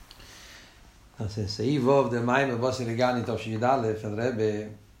Entonces, Seivov de Maimon Bosilegani Toshidale, el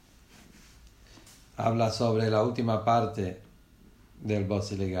Rebbe habla sobre la última parte del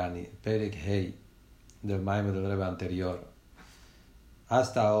Bosilegani, Perek Hei, del Maimon del Rebbe anterior.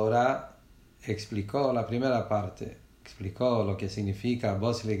 Hasta ahora explicó la primera parte, explicó lo que significa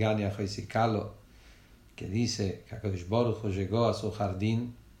Bosilegani Ajoisikalo, que dice que Akadosh Baruj Hu llegó a su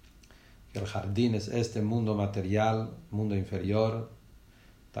jardín, que el jardín es este mundo material, mundo inferior,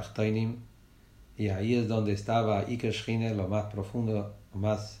 Tachtoinim, y ahí es donde estaba Iker Shchine, lo más profundo, lo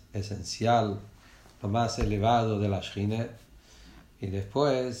más esencial, lo más elevado de la Shchine, y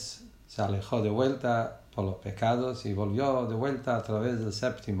después se alejó de vuelta por los pecados y volvió de vuelta a través del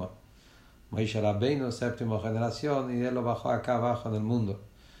séptimo, Moshe Rabbeinu, séptima generación, y él lo bajó acá abajo en el mundo.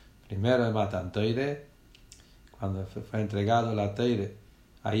 Primero en Matan Toire, cuando fue entregado la Toire,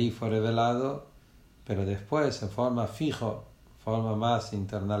 ahí fue revelado, pero después en forma fijo, forma más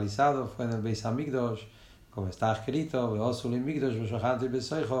internalizado, fue en el Beis Hamikdash, como está escrito,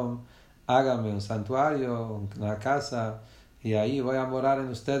 hágame un santuario, una casa, y ahí voy a morar en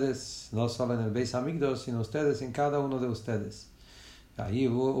ustedes, no solo en el Beis Hamikdash, sino ustedes en cada uno de ustedes. Ahí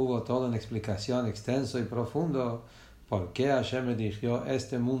hubo toda una explicación extenso y profundo por qué Hashem eligió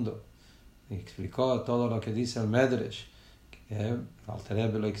este mundo. Y explicó todo lo que dice el Medrash, que el Alter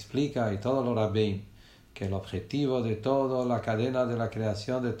Rebbe lo explica, y todo lo Rabbein, que el objetivo de toda la cadena de la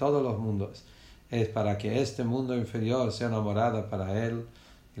creación de todos los mundos es para que este mundo inferior sea una morada para él,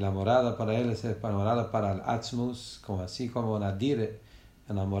 y la morada para él es una morada para el Atzmus, como así como una dire,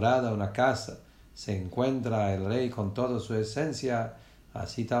 una morada, una casa, se encuentra el rey con toda su esencia,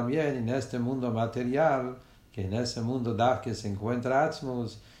 así también en este mundo material, que en ese mundo que se encuentra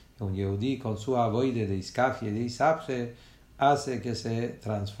Atzmus, un Yehudí con su avoide de Iskafie y de Isabje hace que se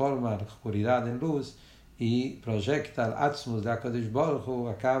transforma la oscuridad en luz y proyecta el Atzmus de Akadosh Baruj Hu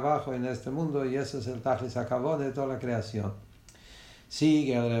acá abajo en este mundo, y eso es el Tachlis Hakavod de toda la creación.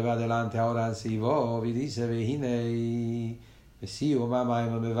 Sigue el Rebbe adelante ahora en Sivov y dice: Vehinei, Vesiu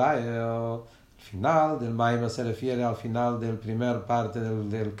Mamaim Mevayo. El final del Maimon se refiere al final del primer parte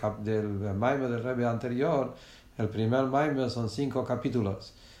del Maimon del Rebbe anterior. El primer Maimon son 5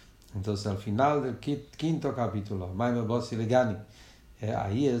 capítulos. Entonces al final del quinto capítulo, Maimon Bosilegani,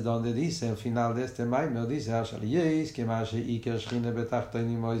 ahí es donde dice, el final de este Maimon dice: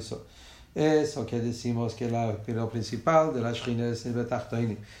 eso que decimos que lo principal de la Shechina es el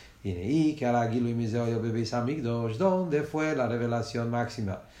Betachtoinim. Y ahí que hará Gilui Miseo Beis Hamikdash, donde fue la revelación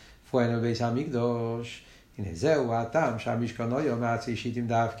máxima, fue en el Beis Hamikdash.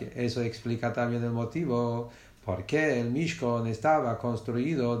 Eso explica también el motivo por qué el Mishkan estaba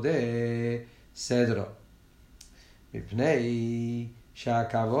construido de cedro. Mipnei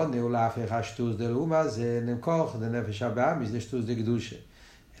שהכוון הוא להפך השטוס דלומה זה נמכוח דנפש הבאמיס לשטוס דקדושה.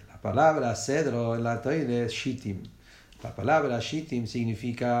 La palabra cedro en la Torah es shitim. La palabra shitim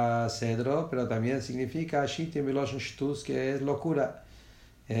significa cedro, pero también significa shitim y los shtus, que es locura.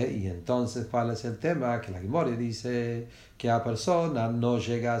 Y entonces, ¿cuál es el tema? Que la Gemara dice que a persona no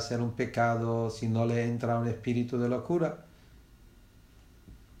llega a ser un pecado si no le entra un espíritu de locura,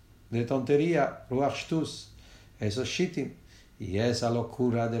 de tontería, ruach shtus. Eso es shitim. Y esa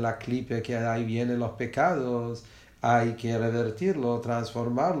locura de la clipe que ahí vienen los pecados, hay que revertirlo,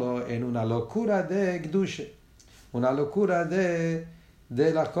 transformarlo en una locura de Gdushe, una locura de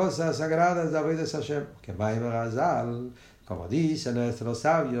las cosas sagradas de Avodas Hashem. Que Maimon Razal, como dicen nuestros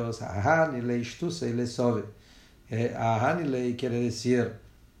sabios, Ahanile Ishtuse le Sove. Ahanile quiere decir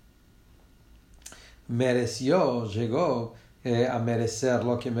mereció, llegó a merecer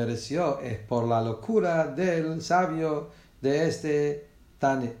lo que mereció, es por la locura del sabio de este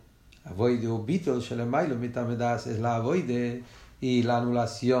Tane. Avoide ubitul shelemailo mitamedas es la avoide y la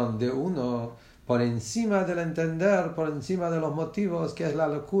anulación de uno por encima del entender, por encima de los motivos, que es la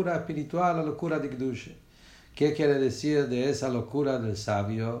locura espiritual, la locura de Kedusha. ¿Qué quiere decir de esa locura del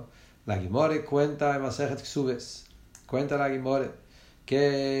sabio? La Gemara cuenta en Masejet Ksubes, cuenta la Gemara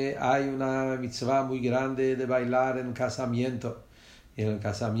que hay una mitzvah muy grande de bailar en casamiento. Y en el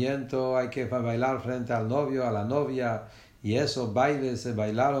casamiento hay que bailar frente al novio, a la novia, y esos bailes se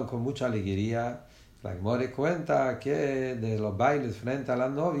bailaron con mucha alegría. La Gemara cuenta que de los bailes frente a la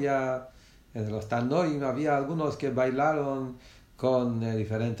novia, de los tanoim, había algunos que bailaron con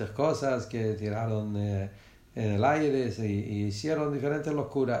diferentes cosas, que tiraron en el aire y hicieron diferentes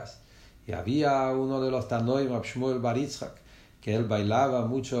locuras. Y había uno de los tanoim, Shmuel bar Yitzchak, que él bailaba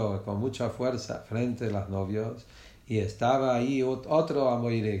mucho, con mucha fuerza frente a los novios, y estaba ahí otro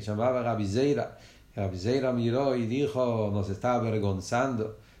amoire que se llamaba Rabbi Zeira. Rabbi Zeira miró y dijo: nos está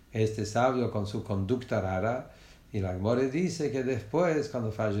avergonzando este sabio con su conducta rara. Y la Gemara dice que después,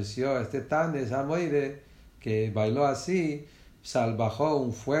 cuando falleció este Tanes Amoire, que bailó así, bajó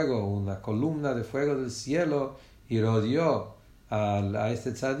un fuego, una columna de fuego del cielo y rodeó a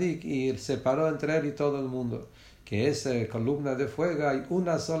este tzadik y separó entre él y todo el mundo. Que esa columna de fuego hay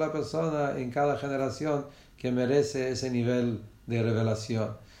una sola persona en cada generación que merece ese nivel de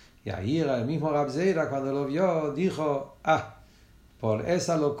revelación. Y ahí el mismo Rav Zeira, cuando lo vio, dijo, por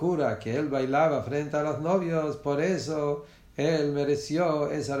esa locura que él bailaba frente a los novios, por eso él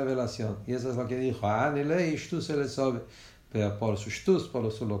mereció esa revelación. Y eso es lo que dijo, pero por su shtus,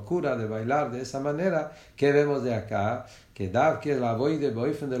 por su locura de bailar de esa manera, ¿qué vemos de acá? Que que la voy de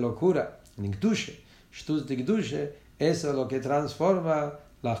boifen de locura, nikdushe, shtus de kdushe, eso es lo que transforma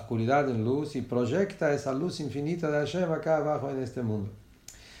la oscuridad en luz y proyecta esa luz infinita de Hashem acá abajo en este mundo.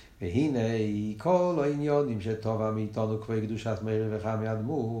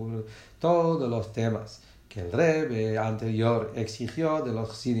 Todos los temas que el Rebbe anterior exigió de los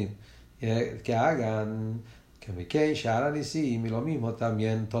Chassidim que hagan, que Mikei Sharanisim, y lo mismo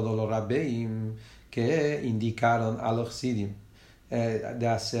también todos los Rabbeim que indicaron a los Chassidim de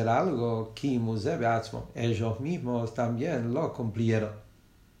hacer algo, ellos mismos también lo cumplieron.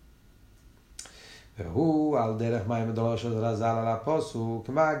 והוא על דרך מים מדרשות רז"ל על הפסוק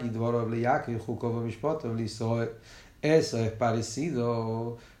מגיד דברו ליעקב חוקו ומשפטו לישראל. Eso es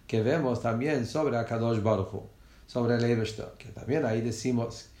parecido que vemos también sobre Akadosh Baruch Hu, sobre el Eibishter, que también ahí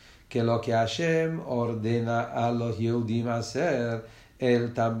decimos que lo que Hashem ordena a los Yehudim hacer,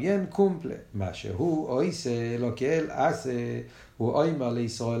 él también cumple. Mashehu oise, lo que él hace,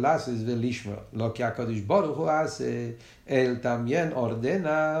 lo que Akadosh Baruch Hu hace, él también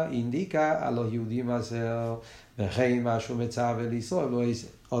ordena, indica a los Yehudim hacer.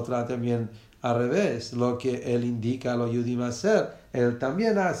 Otra también al revés, lo que él indica a los Yehudim hacer, él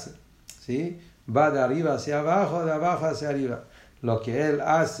también hace. ¿Sí? Va de arriba hacia abajo, de abajo hacia arriba. Lo que él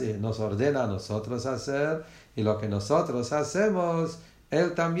hace nos ordena a nosotros hacer, y lo que nosotros hacemos,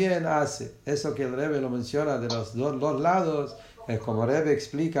 él también hace. Eso que el Rebbe lo menciona de los dos lados, es como el Rebbe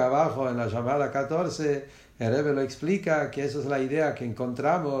explica abajo en la llamada 14, el Rebbe lo explica que eso es la idea que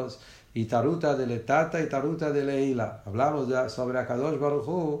encontramos, y taruta de letata y taruta de leila. Hablamos sobre Akadosh Baruch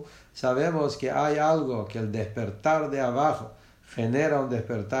Hu, sabemos que hay algo que el despertar de abajo genera un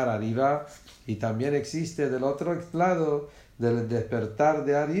despertar arriba, y también existe del otro lado, del despertar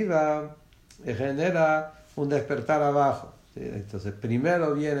de arriba, genera un despertar abajo. ¿Sí? Entonces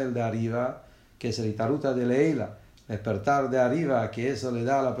primero viene el de arriba, que es el taruta de leila, despertar de arriba, que eso le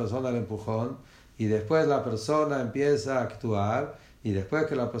da a la persona el empujón, y después la persona empieza a actuar, y después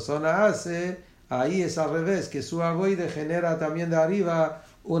que la persona hace, ahí es al revés, que su avoide genera también de arriba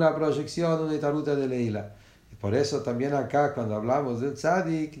una proyección, una taruta de leila. Y por eso también acá cuando hablamos del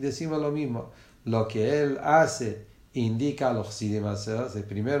tzadik decimos lo mismo, lo que él hace indica a los chassidim hacer,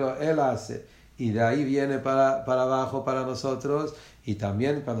 primero él hace, y de ahí viene para abajo para nosotros, y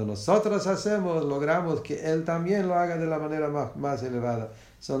también cuando nosotros hacemos, logramos que él también lo haga de la manera más elevada.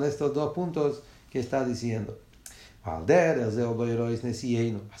 Son estos dos puntos que está diciendo.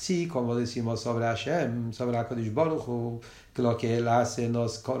 Así como decimos sobre Hashem, sobre Akadosh Baruch Hu, que lo que él hace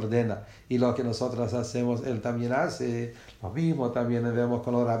nos ordena, y lo que nosotros hacemos, él también hace. Lo mismo también vemos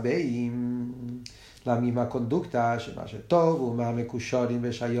con los Rabbeim, la misma conducta,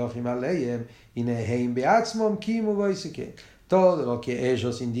 todo lo que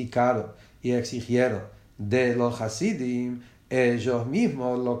ellos indicaron y exigieron de los Hasidim, ellos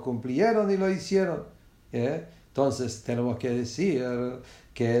mismos lo cumplieron y lo hicieron. Entonces tenemos que decir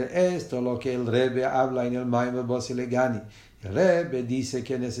que esto es lo que el Rebbe habla en el Maimer Bosilegani. El Rebbe dice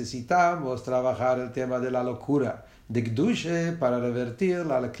que necesitamos trabajar el tema de la locura de Kdushe para revertir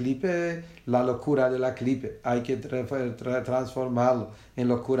la locura de la klipe. Hay que transformarlo en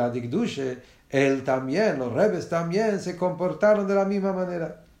locura de Kdushe. Él también, los Rebbes también se comportaron de la misma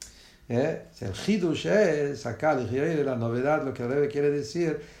manera. El Hidush es acá, la novedad, lo que el Rebbe quiere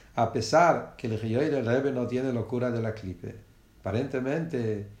decir, a pesar que el Rebbe no tiene locura de la klipe.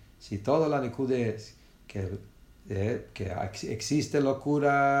 Aparentemente, si toda la Nikud es que existe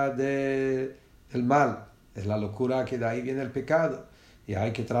locura del mal, es la locura que de ahí viene el pecado, y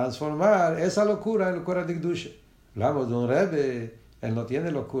hay que transformar esa locura en locura de Kdusha. Hablamos de un Rebbe, él no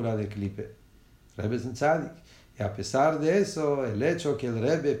tiene locura de klipe. Rebbe es un tzadik. Y a pesar de eso, el hecho que el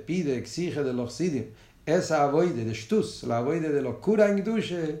Rebbe pide, exige de los Chassidim, esa avoide de shtus, la avoide de locura en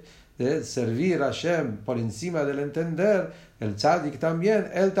Kdusha, de servir a Hashem por encima del entender, el tzadik también,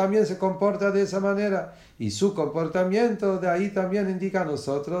 él también se comporta de esa manera, y su comportamiento de ahí también indica a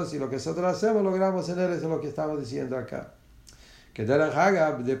nosotros, y lo que nosotros hacemos logramos en él, eso es lo que estamos diciendo acá. Que Derech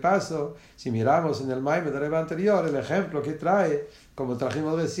Hagab, de paso, si miramos en el Maimon del Rebbe anterior, el ejemplo que trae, como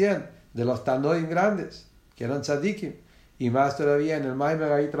trajimos recién, de los Tanoim grandes, que eran tzadikim, y más todavía en el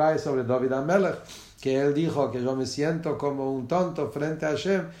Maimon ahí trae sobre David HaMelech, que él dijo que yo me siento como un tonto frente a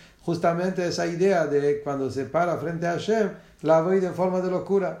Hashem, justamente esa idea de cuando se para frente a Hashem, la avoide en forma de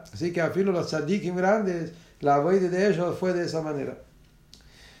locura. Así que afilo los tzadikim grandes, la avoide de ellos fue de esa manera.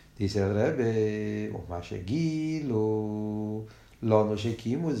 Dice el Rebbe,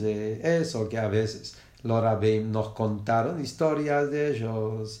 eso que a veces los Rabbeim nos contaron historias de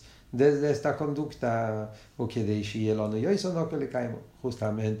ellos desde esta conducta,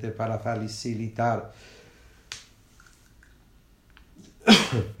 justamente para facilitar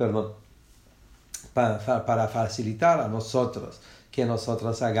perdón, para facilitar a nosotros que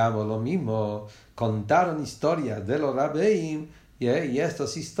nosotros hagamos lo mismo. Contaron historias de los Rabbeim, y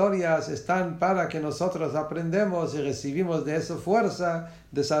estas historias están para que nosotros aprendemos y recibimos de esa fuerza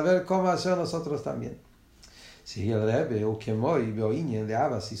de saber cómo hacer nosotros también. Sigue el Rebbe, de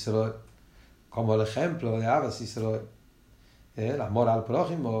Ahavas Yisroel, como el ejemplo de Ahavas Yisroel, el amor al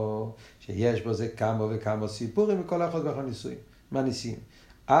prójimo,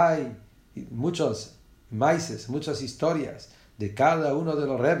 hay muchos maises, muchas historias de cada uno de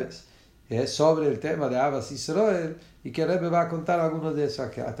los Rebes sobre el tema de Ahavas Yisroel, y que el Rebbe va a contar algunos de esos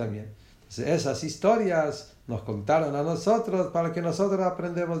acá también. Entonces, esas historias nos contaron a nosotros para que nosotros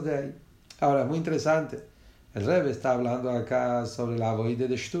aprendamos de ahí. Ahora, muy interesante, el Rebbe está hablando acá sobre la avoide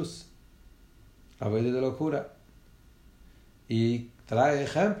de Shtus, la avoide de locura, y trae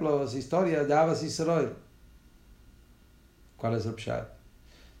ejemplos, historias de Ahavas Yisroel. ¿Cuál es el pshat?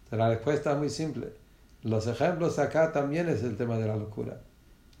 La respuesta es muy simple. Los ejemplos acá también es el tema de la locura.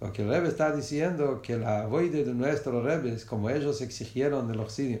 Lo que el Rebbe está diciendo, que la avoide de nuestros Rebes, como ellos exigieron del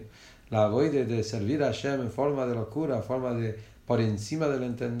Oxidio, la avoide de servir a Hashem en forma de locura, forma de por encima del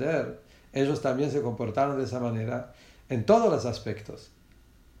entender, ellos también se comportaron de esa manera en todos los aspectos.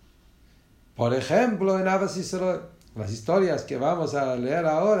 Por ejemplo, en Ahavas Yisroel, las historias que vamos a leer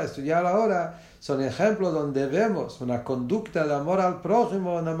ahora, estudiar ahora, son ejemplos donde vemos una conducta de amor al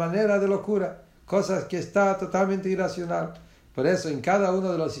prójimo, una manera de locura, cosas que está totalmente irracional. Por eso, en cada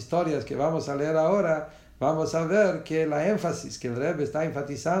una de las historias que vamos a leer ahora, vamos a ver que la énfasis que el Rebbe está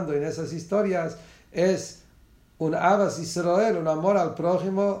enfatizando en esas historias es un Ahavas Yisroel, un amor al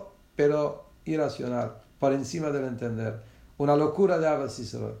prójimo, pero irracional, por encima del entender. Una locura de Ahavas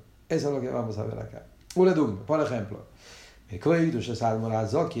Yisroel. Eso es lo que vamos a ver acá. Por ejemplo, בקוידוש האדמו"ר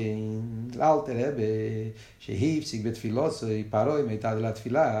הזקן, אלתר רבי, שהפסיק בתפילותו, paró mitad de la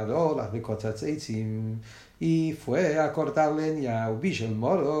tefilá, והולך וקוצץ עצים, y fue a cortar leña, ובישל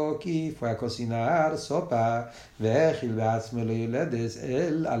מורוק, y fue a cocinar sopa, והאכיל בעצמו ליולדת,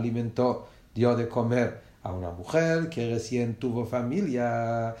 él alimentó, dio de comer a una mujer que recién tuvo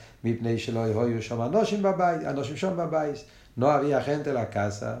familia, מפני שלא היו שם אנשים בבית, no había gente en la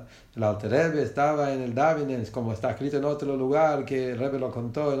casa. El Alter Rebbe estaba en el Davinen, como está escrito en otro lugar, que el Rebbe lo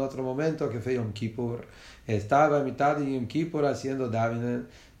contó en otro momento, que fue Yom Kippur. Estaba en mitad de Yom Kippur haciendo Davinen,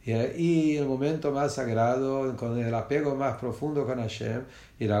 y el momento más sagrado, con el apego más profundo con Hashem,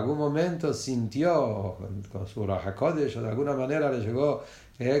 y en algún momento sintió, con su Ruach HaKodesh, o de alguna manera le llegó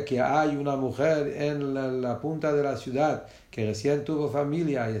que hay una mujer en la punta de la ciudad que recién tuvo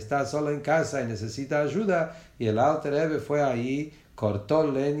familia y está sola en casa y necesita ayuda, y el Alter Rebbe fue ahí, cortó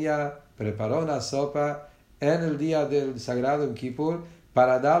leña, preparó una sopa en el día del sagrado en Kippur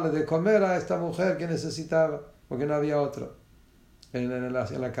para darle de comer a esta mujer que necesitaba, porque no había otro en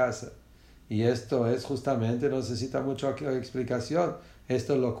la casa. Y esto es justamente, no necesita mucha explicación,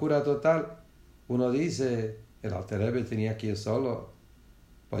 esto es locura total. Uno dice, el Alter Rebbe tenía que ir solo,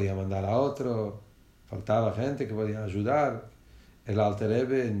 podía mandar a otro, faltaba gente que podía ayudar. El Alter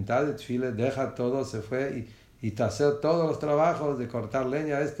Rebbe en tal tefila deja todo, se fue y hacer todos los trabajos de cortar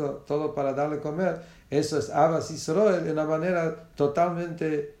leña, esto, todo para darle comer. Eso es Ahavas Yisroel de una manera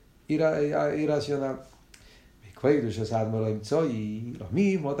totalmente irracional. Y lo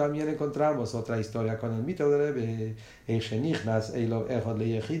mismo también encontramos otra historia con el mito de Rebbe,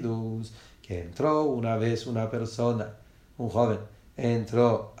 que entró una vez una persona, un joven,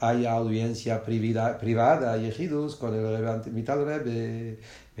 entró a audiencia privada y Yehidus con el Rebbe, mitad del Rebbe,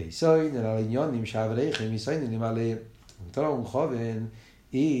 entró un joven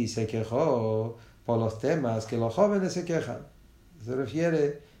y se quejó por los temas que los jóvenes se quejan. Se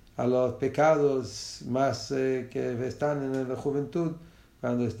refiere a los pecados más que están en la juventud,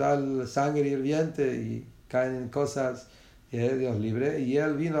 cuando está la sangre hirviente y caen en cosas, Dios libre, y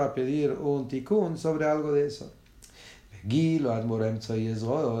él vino a pedir un tikkun sobre algo de eso.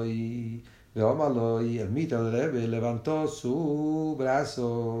 y el Mito del Rebbe levantó su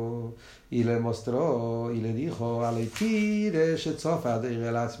brazo y le mostró y le dijo,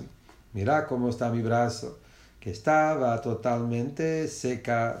 mira cómo está mi brazo, que estaba totalmente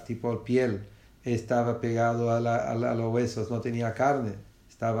seca, tipo piel, estaba pegado a los huesos, no tenía carne,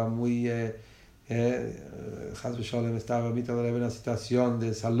 estaba muy, estaba en mitad de una situación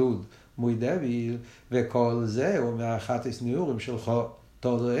de salud muy débil,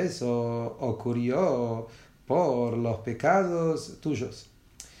 todo eso ocurrió por los pecados tuyos.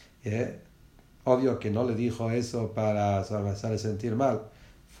 Obvio que no le dijo eso para hacerle sentir mal,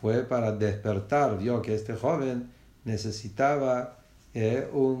 fue para despertar, vio que este joven necesitaba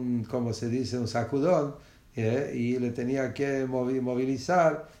como se dice, un sacudón, y le tenía que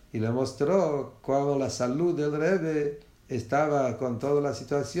movilizar, y le mostró cómo la salud del Rebbe estaba con toda la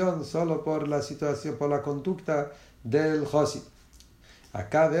situación, solo por la situación, por la conducta del Josid.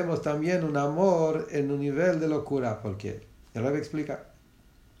 Acá vemos también un amor en un nivel de locura, porque el Rebbe explica,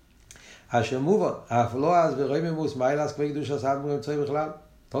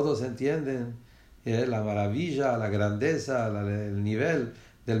 todos entienden la maravilla, la grandeza, el nivel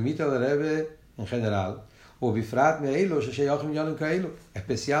del mito de Rebbe en general.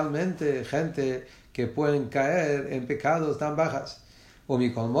 Especialmente gente que pueden caer en pecados tan bajas.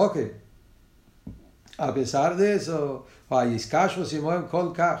 A pesar de eso,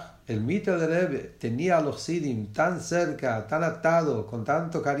 el mito de Rebbe tenía a los Sidim tan cerca, tan atado, con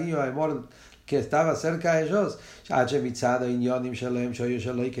tanto cariño y amor, que estaba cerca de ellos,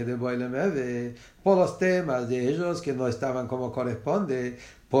 por los temas de ellos que no estaban como corresponde,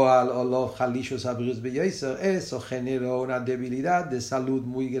 por los halishos abrios bellosos, eso generó una debilidad de salud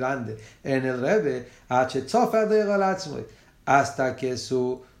muy grande en el Rebbe, hasta que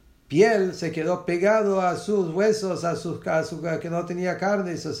su piel se quedó pegado a sus huesos, que no tenía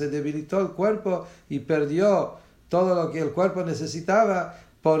carne, eso se debilitó el cuerpo y perdió todo lo que el cuerpo necesitaba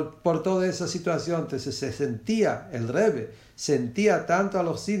por toda esa situación. Entonces se sentía, el Rebbe sentía tanto a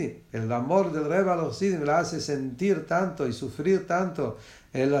los Sidim, el amor del Rebbe a los Sidim le hace sentir tanto y sufrir tanto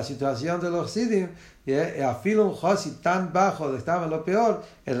en la situación de los Sidim, y a filo un Josid tan bajo, estaba en lo peor,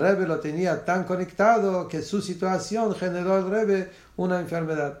 el Rebbe lo tenía tan conectado que su situación generó al Rebbe una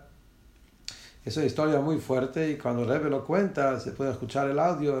enfermedad. Es una historia muy fuerte, y cuando el Rebbe lo cuenta, se puede escuchar el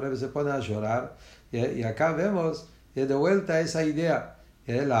audio, el Rebbe se pone a llorar, y acá vemos de vuelta esa idea,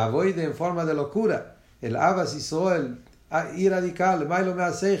 la avoide en forma de locura, el Abbas Yisrael irradical,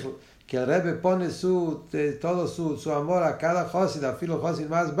 que el Rebbe pone todo su amor a cada Josid, a filo Josid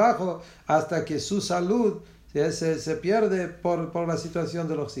más bajo, hasta que su salud se pierde por la situación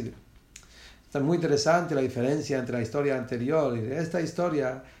de los Sidim. Está muy interesante la diferencia entre la historia anterior y esta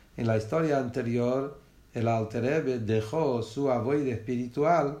historia. En la historia anterior, el Alter Rebbe dejó su avoide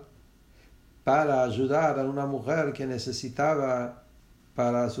espiritual para ayudar a una mujer que necesitaba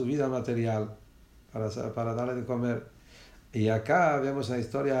para su vida material, para darle de comer. Y acá vemos en la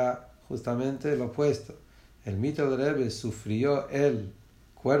historia justamente lo opuesto. El mito del Rebbe sufrió el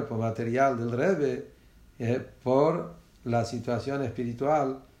cuerpo material del Rebbe por la situación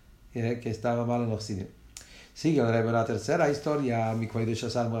espiritual que estaba mal en los Sidim. Sigue el Rebbe la tercera historia,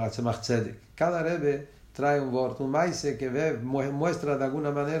 cada Rebbe trae un wort, un maise que muestra de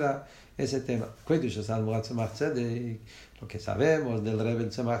alguna manera ese tema. Lo que sabemos del Rebbe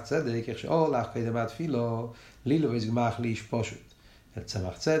Tzemach Tzedek, el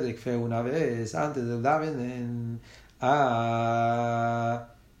Tzemach Tzedek fue una vez antes del Davenen a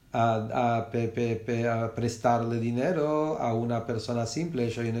prestarle dinero a una persona simple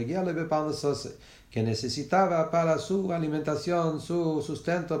que necesitaba para su alimentación, su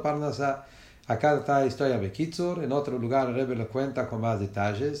sustento, parnasá. Acá está la historia de Kitzur, en otro lugar el Rebbe lo cuenta con más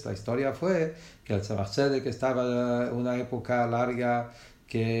detalles. La historia fue que el Tzemach Tzedek estaba en una época larga,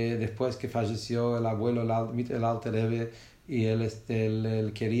 que después que falleció el abuelo, el Alter Rebbe, y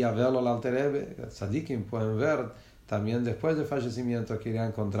él quería verlo al Alter Rebbe. Tzadikim pueden ver, también después del fallecimiento quería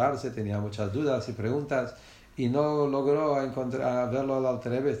encontrarse, tenía muchas dudas y preguntas, y no logró verlo al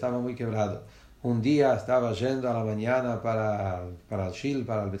Alter Rebbe, estaba muy quebrado. Un día estaba yendo a la mañana para el Shil,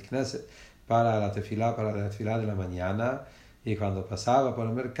 para el Bet Knesset, para la tefilá de la mañana, y cuando pasaba por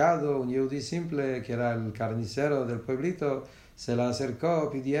el mercado, un yehudí simple, que era el carnicero del pueblito, se le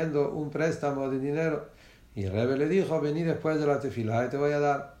acercó pidiendo un préstamo de dinero, y el Rebbe le dijo, vení después de la tefilá y te voy a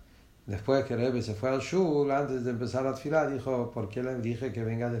dar. Después que el Rebbe se fue al shul, antes de empezar la tefilá, dijo, ¿por qué le dije que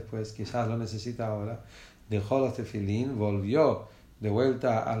venga después? Quizás lo necesita ahora. Dejó los tefilín, volvió de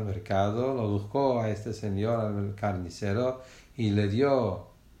vuelta al mercado, lo buscó a este señor, al carnicero, y le dio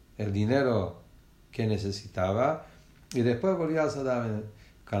el dinero que necesitaba, y después volvió a Sadam.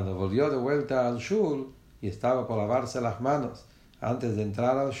 Cuando volvió de vuelta al shul y estaba por lavarse las manos, antes de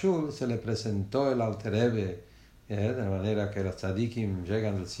entrar al shul, se le presentó el Alter Rebbe, de manera que los tzadikim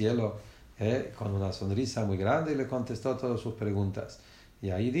llegan del cielo con una sonrisa muy grande y le contestó todas sus preguntas. Y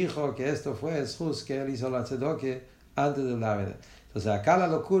ahí dijo que esto fue el shus que él hizo la tzedoke antes del Daven. Entonces acá la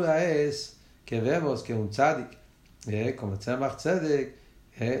locura es que vemos que un tzadik, como Tzemach Tzedek,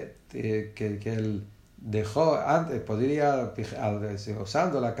 que él dejó antes, podría,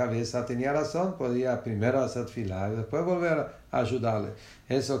 usando la cabeza, tenía razón, podía primero hacer tefilá y después volver a ayudarle.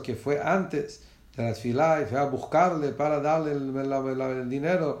 Eso que fue antes de la tefilá y fue a buscarle para darle el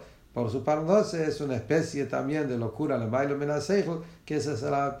dinero por su parnose, es una especie también de locura, que esa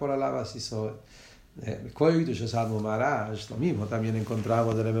será por la basisoe. Lo mismo también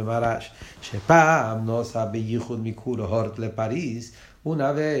encontramos de Rebbe Marash, París.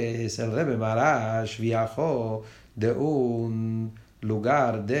 Una vez el Rebbe Marash viajó de un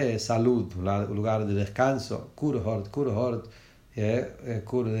lugar de salud, un lugar de descanso, Kurhort,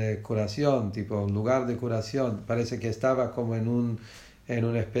 de curación, tipo un lugar de curación. Parece que estaba como en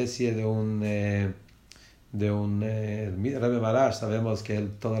una especie de un Rebbe Marash, sabemos que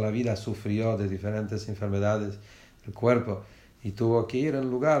él toda la vida sufrió de diferentes enfermedades del cuerpo y tuvo que ir a un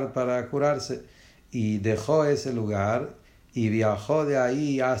lugar para curarse y dejó ese lugar y viajó de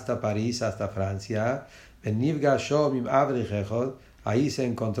ahí hasta París, hasta Francia. Ahí se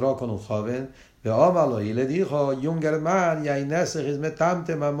encontró con un joven y le dijo,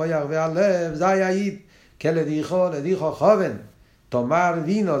 ¿qué le dijo? Le dijo, joven, tomar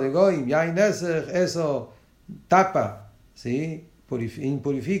vino de Goim, eso tapa, ¿sí?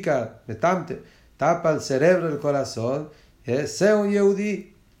 Impurifica, tapa el cerebro, el corazón, sea un Yehudi.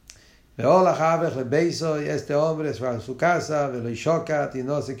 Y este hombre fue a su casa, y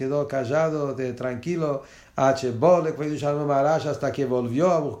no se quedó callado, tranquilo, hasta que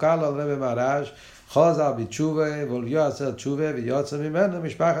volvió a buscarlo al Rebbe Marash, volvió a hacer tshuve,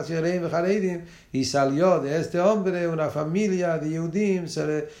 y salió de este hombre una familia de Yehudim,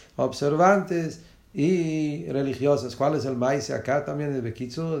 observantes y religiosos. ¿Cuál es el maíz acá también en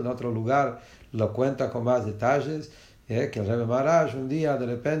Bekitzur? En otro lugar lo cuenta con más detalles, que el Rebbe Marash un día de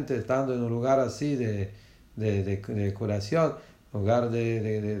repente, estando en un lugar así de curación, lugar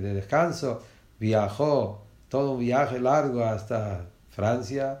de descanso, viajó todo un viaje largo hasta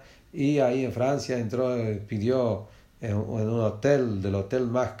Francia, y ahí en Francia entró, pidió en un hotel, del hotel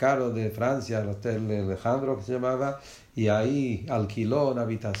más caro de Francia, el Hotel Alejandro que se llamaba, y ahí alquiló una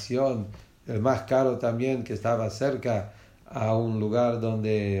habitación, el más caro también, que estaba cerca a un lugar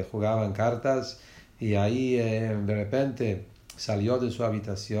donde jugaban cartas, y ahí de repente salió de su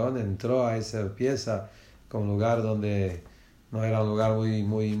habitación, entró a esa pieza, con un lugar donde no era un lugar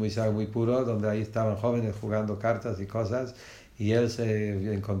muy puro, donde ahí estaban jóvenes jugando cartas y cosas, y él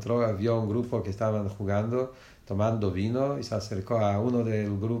se encontró, vio un grupo que estaban jugando, tomando vino, y se acercó a uno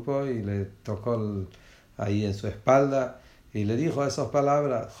del grupo y le tocó ahí en su espalda y le dijo esas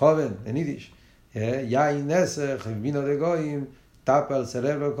palabras, joven, en Yiddish, Yain Neser, el vino de Goim, tapa el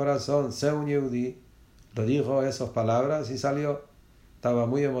cerebro, el corazón, sé un Yehudi. Le dijo esas palabras y salió. Estaba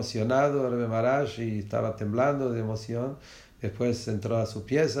muy emocionado el Rebbe Marash y estaba temblando de emoción. Después entró a su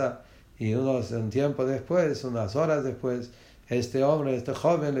pieza y un tiempo después, unas horas después, este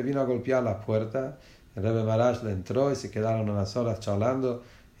joven le vino a golpear la puerta. El Rebbe Marash le entró y se quedaron unas horas charlando,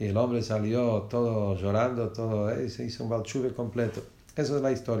 y el hombre salió todo llorando, se hizo un balchuve completo. Esa es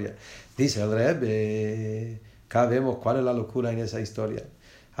la historia. Dice el Rebbe, acá vemos cuál es la locura en esa historia.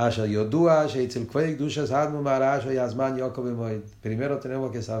 Primero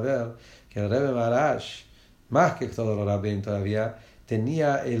tenemos que saber que el Rebbe Marash, más que todos los rabbim todavía,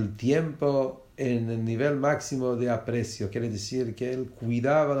 tenía el tiempo en el nivel máximo de aprecio. Quiere decir que él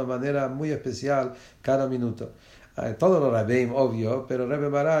cuidaba de manera muy especial cada minuto. Todos los rabbim, obvio, pero el Rebbe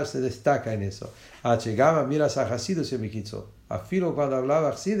Marash se destaca en eso. Mira a Hasidus y Mikitzo. Afilo cuando hablaba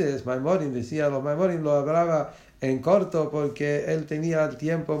Hasidus, Maimorim decía, los Maimorim lo hablaba en corto porque él tenía el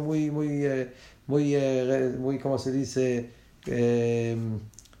tiempo muy, ¿cómo se dice?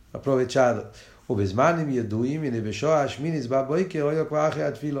 Aprovechado.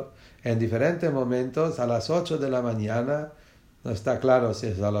 En diferentes momentos, a las 8 de la mañana, no está claro si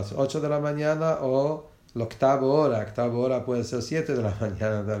es a las 8 de la mañana o la octava hora puede ser 7 de la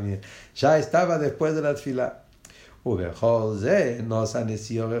mañana también. Ya estaba después de la tefilá. A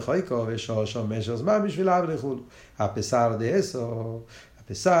pesar de eso, a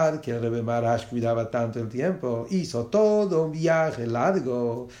pesar que el Rebbe Marash cuidaba tanto el tiempo, hizo todo un viaje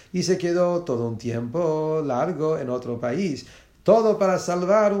largo y se quedó todo un tiempo largo en otro país, todo para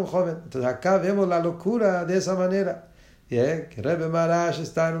salvar un joven. Entonces acá vemos la locura de esa manera. que Rebbe Marash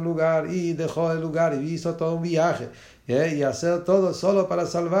está en un lugar y dejó el lugar y hizo todo un viaje, y hacer todo solo para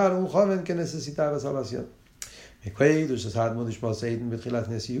salvar a un joven que necesitaba salvación.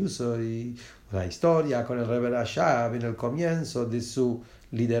 Una historia con el Rebbe Rashab en el comienzo de su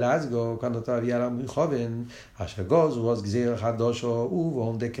liderazgo, cuando todavía era muy joven. Hubo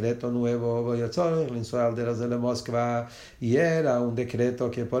un decreto nuevo de Moscú, y era un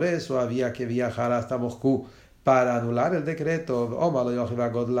decreto que por eso había que viajar hasta Moscú para anular el decreto.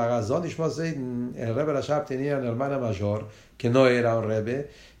 El Rebbe Rashab tenía una hermana mayor que no era un Rebbe,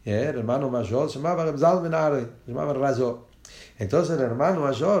 el hermano mayor se llamaba Reb Zalman Aroy, se llamaba Razo. Entonces el hermano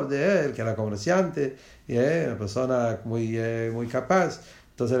mayor de él, que era comerciante, una persona muy capaz,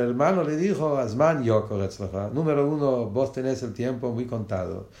 entonces el hermano le dijo: Azman Yokor Etzlecha. Número 1, vos tenés el tiempo muy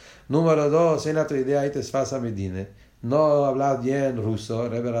contado. Número 2, en tu idea y te esfasa medine. No hablaba bien ruso,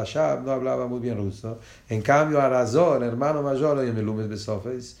 Rebbe Rashab no hablaba muy bien ruso. En cambio, Arazó, el hermano mayor,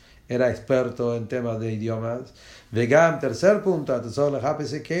 era experto en temas de idiomas. Vegam, tercer punto,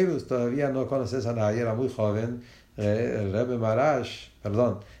 todavía no conoces a nadie, era muy joven. El Rebbe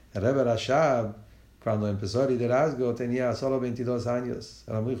Rashab, cuando empezó el liderazgo, tenía solo 22 años.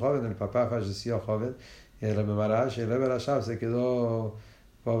 Era muy joven, el papá falleció joven. El Rebbe Rashab se quedó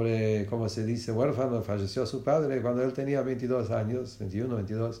pobre, como se dice, huérfano, falleció su padre cuando él tenía 22 años, 21,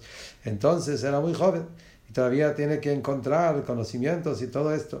 22. Entonces era muy joven y todavía tiene que encontrar conocimientos y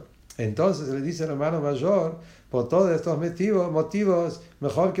todo esto. Entonces le dice el hermano mayor: por todos estos motivos,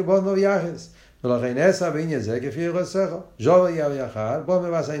 mejor que vos no viajes. Yo voy a viajar, vos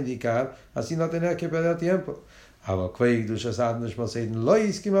me vas a indicar, así no tenés que perder tiempo. El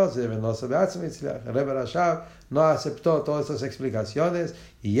Rebbe Rashab no aceptó todas estas explicaciones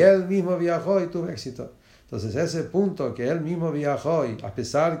y él mismo viajó y tuvo éxito. Entonces ese punto que él mismo viajó, y a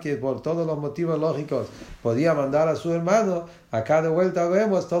pesar que por todos los motivos lógicos podía mandar a su hermano, acá de vuelta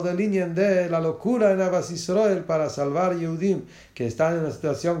vemos toda la línea de la locura en Ahavas Yisrael para salvar Yehudim que están en una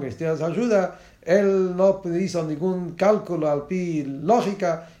situación que necesitan ayuda. Él no hizo ningún cálculo al pi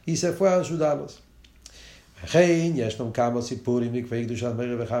lógica y se fue a ayudarlos.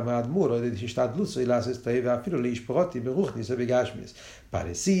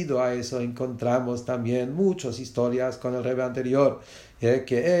 Parecido a eso encontramos también muchas historias con el Rebbe anterior,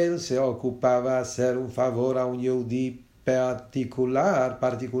 que él se ocupaba de hacer un favor a un Yehudi particular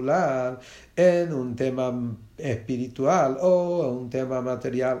en un tema espiritual o un tema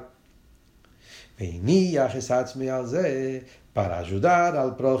material. Para ayudar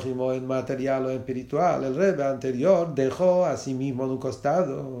al prójimo en material o espiritual, el Rebbe anterior dejó a sí mismo en un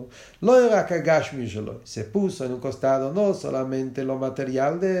costado. Se puso en un costado no solamente lo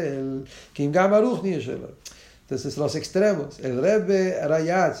material de él, entonces los extremos. El Rebbe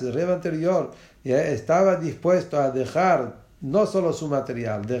Rayatz, el Rebbe anterior, estaba dispuesto a dejar no solo su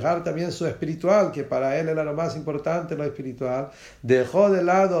material, dejar también su espiritual, que para él era lo más importante, lo espiritual. Dejó de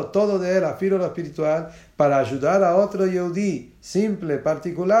lado todo de él, afirma lo espiritual, para ayudar a otro Yehudí simple,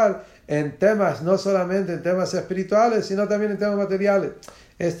 particular, en temas, no solamente en temas espirituales, sino también en temas materiales.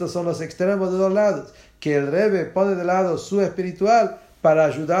 Estos son los extremos de dos lados, que el Rebbe pone de lado su espiritual para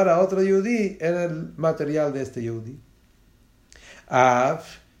ayudar a otro Yehudí en el material de este Yehudí.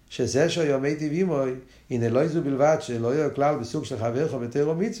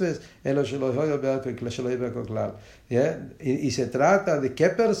 Y se trata de qué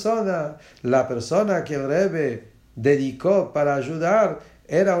persona, la persona que el Rebbe dedicó para ayudar,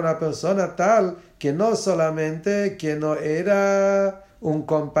 era una persona tal que no solamente que no era un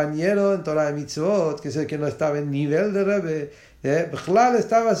compañero en Torah y Mitzvot, que no estaba en nivel de Rebbe, Bechlal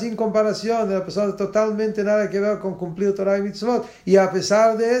estaba sin comparación, era una persona totalmente nada que ver con cumplir Torah y Mitzvot, y a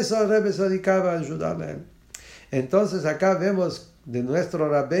pesar de eso el Rebbe se dedicaba a ayudarle a él. Entonces acá vemos de nuestro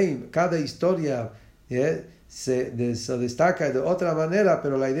Rabbein, cada historia se destaca de otra manera,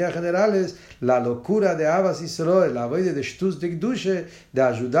 pero la idea general es la locura de Ahavas Yisrael, la voida de Shtus de Kedusha, de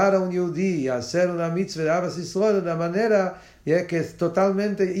ayudar a un Yehudi y hacer una mitzvah de Ahavas Yisrael de una manera que es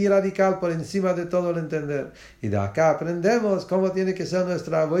totalmente irradical, por encima de todo el entender. Y de acá aprendemos cómo tiene que ser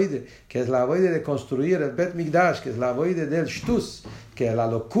nuestra avoide, que es la avoide de construir el Bet Mikdash, que es la avoide del Shtus, que es la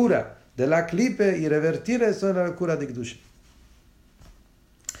locura de la klipe, y revertir eso en la locura de Kedusha.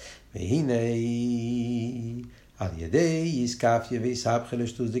 והנה על ידי יזקפיה ויסבכה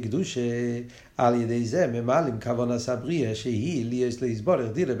לשטוס דקדושה, על ידי זה ממלאים כוונס הבריאה שהיא ליש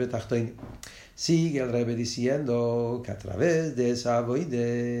להסבורך דירה בתחתונים. Sigue el Rebbe diciendo que a través de esa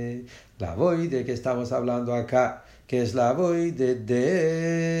avoide, la avoide que estamos hablando acá, que es la avoide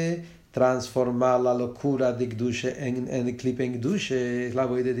de transformar la locura de Gdusha en clip en Gdusha, es la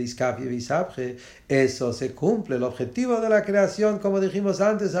voide de Iskafia y Isabje. Eso se cumple. El objetivo de la creación, como dijimos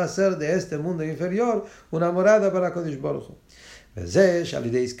antes, hacer de este mundo inferior una morada para Kodesh Baruch Hu.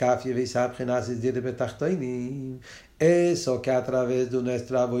 Eso que a través de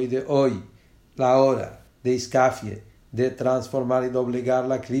nuestra voide hoy, la hora de Iskafia, de transformar y doblegar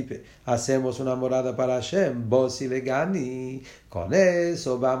la clipe, hacemos una morada para Hashem, Bosi Legani. Con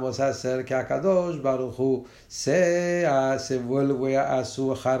eso vamos a hacer que Akadosh Baruch Hu se vuelve a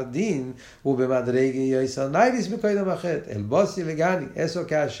su jardín, el Bosi Legani, eso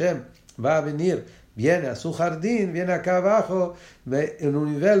que Hashem va a venir, viene a su jardín, viene acá abajo, en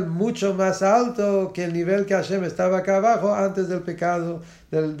un nivel mucho más alto que el nivel que Hashem estaba acá abajo antes del pecado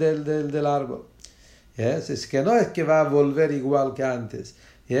del árbol. Es que no es que va a volver igual que antes.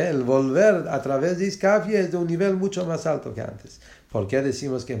 El volver a través de Iskafia es de un nivel mucho más alto que antes. ¿Por qué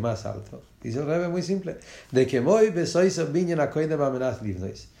decimos que es más alto? Dice el Rebbe muy simple. De que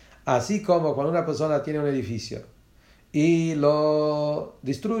así como cuando una persona tiene un edificio y lo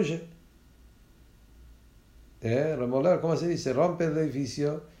destruye, remoler, ¿cómo se dice? Rompe el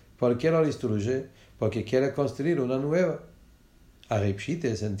edificio. ¿Por qué lo destruye? Porque quiere construir una nueva.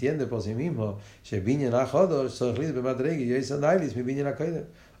 Aripshite se entiende por sí mismo.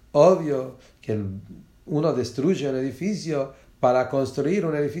 Obvio que uno destruye un edificio para construir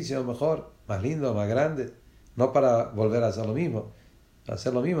un edificio mejor, más lindo, más grande, no para volver a hacer lo mismo. Para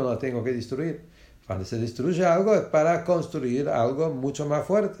hacer lo mismo no tengo que destruir. Cuando se destruye algo es para construir algo mucho más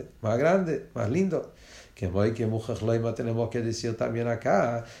fuerte, más grande, más lindo. Que muy que mujer loima tenemos que decir también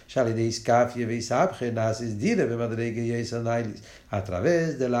acá, a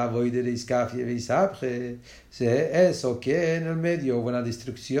través de la voide de Iskafia y Isabje, eso que en el medio hubo una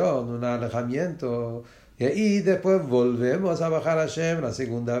destrucción, un alejamiento, y después volvemos a bajar a Hashem la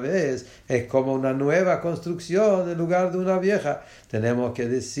segunda vez. Es como una nueva construcción en lugar de una vieja. Tenemos que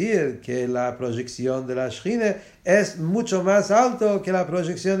decir que la proyección de la Shechina es mucho más alto que la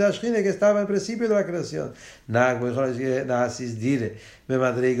proyección de la Shechina que estaba en principio de la creación.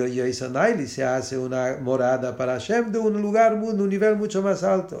 Se hace una morada para Hashem de un lugar, un nivel mucho más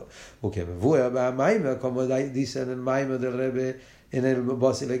alto. Porque como dice en el Maimon del Rebbe, en el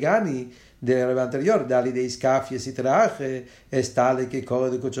Bosi Legani, del Rebbe anterior, Dali de Iskafia Sitraje, está le que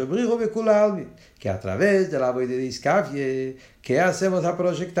corre de Kuchobrijo Bekulalmi, que a través de la voide de Iskafia, ¿qué hacemos a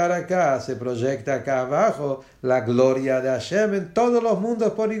proyectar acá? Se proyecta acá abajo la gloria de Hashem en todos los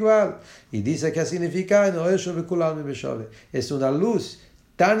mundos por igual. Y dice que significa, no, eso Bekulalmi Beshove. Es una luz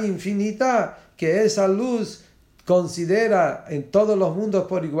tan infinita que esa luz considera en todos los mundos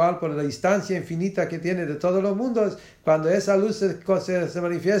por igual, por la distancia infinita que tiene de todos los mundos. Cuando esa luz se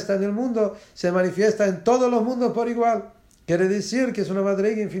manifiesta en el mundo, se manifiesta en todos los mundos por igual. Quiere decir que es una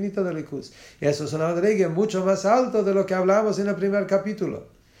madriga infinita de Likus. Eso es una madriga mucho más alto de lo que hablamos en el primer capítulo.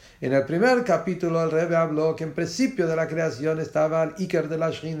 En el primer capítulo el Rebbe habló que en principio de la creación estaba el Iker de la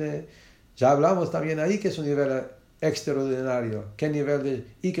Shechina. Ya hablamos también ahí que es un nivel extraordinario. ¿Qué nivel de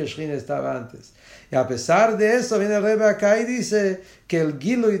Iker Shechina estaba antes? Y a pesar de eso, viene el Rebbe acá y dice que el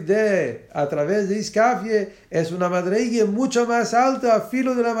Gilui de a través de Iskafia es una madriga mucho más alta, a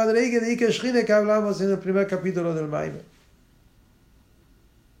filo de la madriga de Iker Shechina que hablamos en el primer capítulo del Maimon.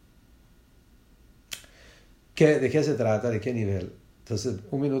 ¿De qué se trata? ¿De qué nivel? Entonces,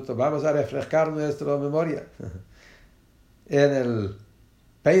 un minuto, vamos a refrescar nuestra memoria. En el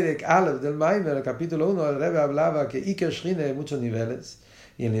Perek Aleph del Maimon, el capítulo 1, el Rebbe hablaba que Iker Shechina hay muchos niveles.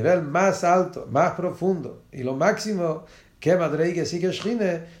 Y el nivel más alto, más profundo, y lo máximo que madreiga es Iker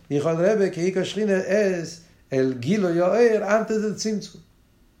Shechina, dijo el Rebbe que Iker Shechina es el Gilo Yoer antes del Tzimtzum.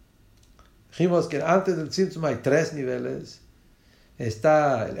 Dijimos que antes del Tzimtzum hay 3 niveles.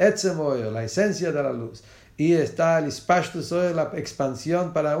 Está el Etzem Oyer, la esencia de la luz. Y está el Ispashtus Oyer, la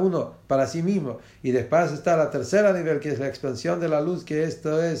expansión para uno, para sí mismo. Y después está la tercera nivel, que es la expansión de la luz, que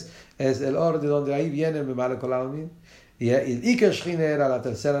esto es el orden de donde ahí viene el Memale Kol Almin. Y el Iker Shechina era la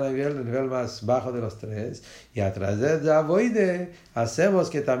tercera nivel, el nivel más bajo de los 3. Y a través de la voide hacemos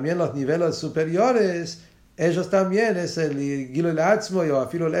que también los niveles superiores, ellos también, es el Gilui La'atzmo o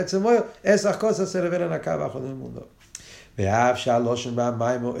Afilo La'atzmo, esas cosas se revelan acá abajo en el mundo.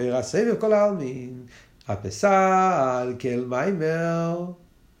 A pesar que el Maimon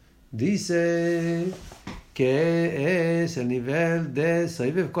dice que es el nivel de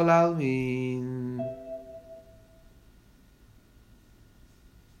Seivev Kol Almin.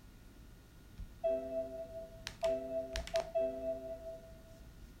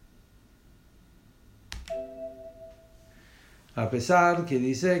 A pesar que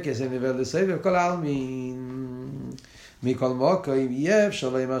dice que es el nivel de Seivev Kol Almin, מכל מוקרים אי אפשר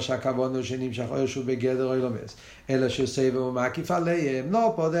לומר שהכוונו שנמשך איזשהו בגדר אילומס, אלא שסבב ומקיף עליהם.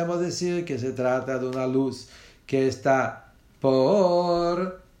 No podemos decir que se trata de una luz que está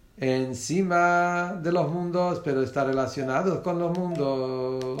por encima de los mundos, pero está relacionado con los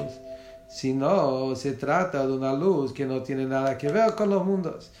mundos. Sino se trata de una luz que no tiene nada que ver con los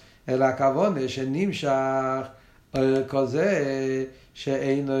mundos. El הכוונה שנמשך כזה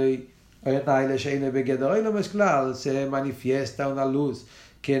שאינו בגדר אילומס כלל, se manifiesta una luz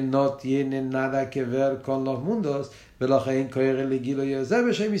que no tiene nada que ver con los mundos, ולכן קורא לגילוי זה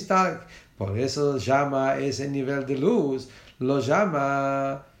בשם מסתלק. Por eso llama ese nivel de luz, lo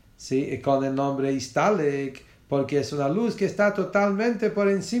llama con el nombre Istalek, porque es una luz que está totalmente por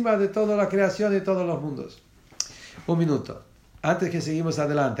encima de toda la creación y todos los mundos. Un minuto, antes que seguimos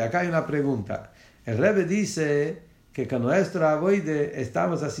adelante, acá hay una pregunta. El Rebbe dice que con nuestro avoide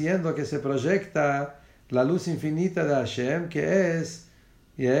estamos haciendo que se proyecta la luz infinita de Hashem, que es,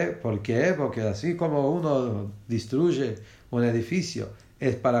 ¿por qué? Porque así como uno destruye un edificio,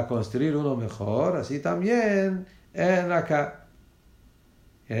 es para construir uno mejor, así también en acá.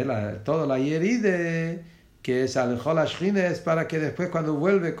 Toda la yeride que es alejó la Shechina es para que después cuando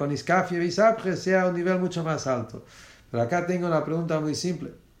vuelve con Iskaf y Visapje sea un nivel mucho más alto. Pero acá tengo una pregunta muy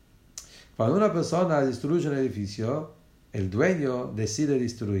simple. Cuando una persona destruye un edificio, el dueño decide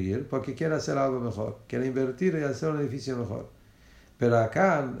destruir porque quiere hacer algo mejor, quiere invertir y hacer un edificio mejor. Pero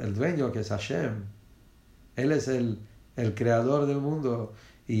acá el dueño, que es Hashem, él es el creador del mundo,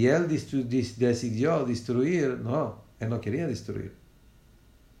 y él decidió destruir. No, él no quería destruir.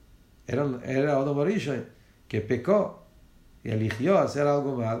 Era Odom Rishon que pecó y eligió hacer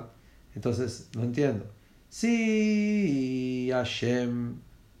algo mal. Entonces, no entiendo. Si Hashem,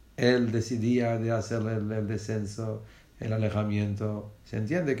 él decidía de hacer el descenso, el alejamiento, se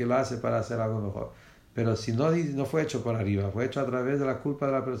entiende que lo hace para hacer algo mejor. Pero si no fue hecho por arriba, fue hecho a través de la culpa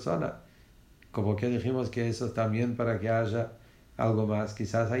de la persona. Como que dijimos que eso es también para que haya algo más.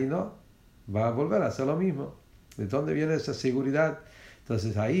 Quizás ahí no. Va a volver a hacer lo mismo. ¿De dónde viene esa seguridad?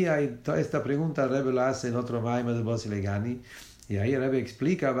 Entonces ahí hay toda esta pregunta. El Rebbe la hace en otro Maimon de Bosilegani. Y ahí el Rebbe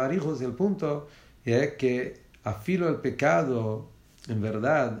explica a Barijos el punto que afilo el pecado, en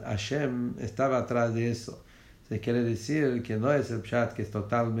verdad, Hashem estaba atrás de eso. Se quiere decir que no es el pshat que es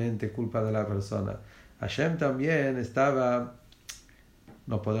totalmente culpa de la persona. Hashem también estaba,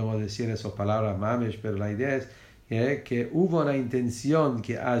 no podemos decir esas palabras mamesh, pero la idea es que hubo una intención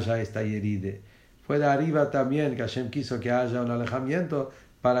que haya esta yeride. Fue de arriba también que Hashem quiso que haya un alejamiento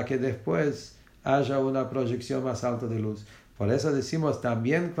para que después haya una proyección más alta de luz. Por eso decimos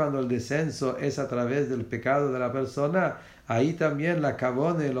también cuando el descenso es a través del pecado de la persona, ahí también la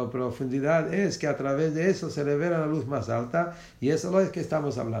cabone, la profundidad es que a través de eso se revela la luz más alta, y eso es lo que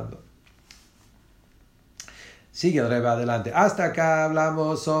estamos hablando. Sigue el Rebbe adelante. Hasta acá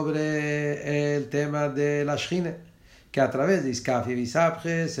hablamos sobre el tema de la Shechina, que a través de Iskaf y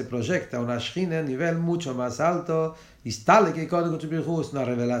Visapje se proyecta una Shechina a nivel mucho más alto, Istalek y es una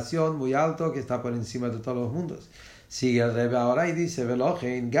revelación muy alta que está por encima de todos los mundos. Sigue el Rebbe ahora y dice,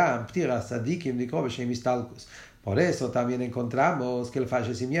 por eso también encontramos que el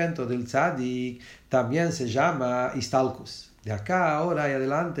fallecimiento del tzadik también se llama Istalkus. De acá ahora y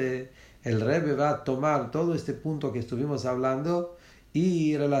adelante el Rebbe va a tomar todo este punto que estuvimos hablando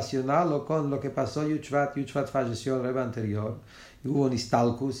y relacionarlo con lo que pasó Yuchvat. Yuchvat falleció el Rebbe anterior. Y hubo un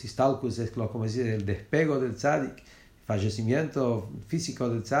Istalkus. Istalkus es como decir el despego del tzadik. El fallecimiento físico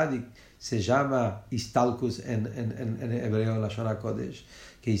del tzadik se llama Istalkus en hebreo, en la Shona Kodesh.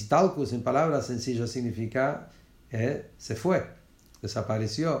 Que Istalkus en palabras sencillas significa se fue,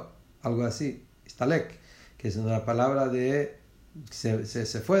 desapareció, algo así. Istalek, que es una palabra de se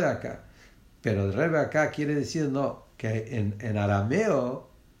fue de acá. Pero el Rebbe acá quiere decir no, que en arameo,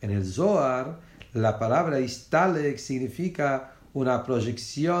 en el Zohar, la palabra Istalek significa una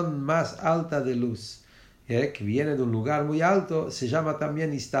proyección más alta de luz, que viene de un lugar muy alto, se llama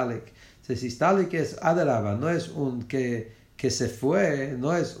también Istalek. Entonces Istalek es Adaraba, no es un que se fue,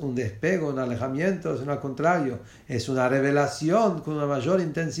 no es un despego, un alejamiento, sino al contrario, es una revelación con una mayor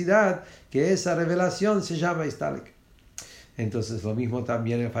intensidad, que esa revelación se llama Istalek. Entonces lo mismo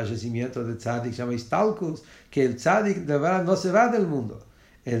también el fallecimiento del tzadik se llama Istalkus, que el tzadik de verdad no se va del mundo.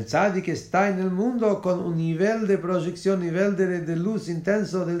 El tzadik está en el mundo con un nivel de proyección, nivel de luz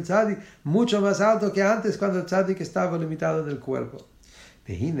intenso del tzadik, mucho más alto que antes cuando el tzadik estaba limitado en el cuerpo.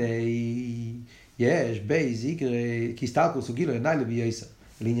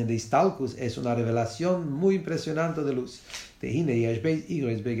 El línea de Istalkus es una revelación muy impresionante de luz.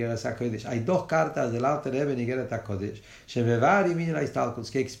 Hay dos cartas del Alter Rebbe en Igeret HaKodesh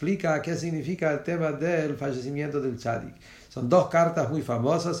que explica qué significa el tema del fallecimiento del Tzadik. Son dos cartas muy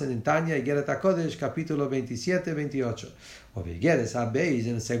famosas en Tanya y Igeret HaKodesh, capítulo 27-28. O Igeret HaBeis,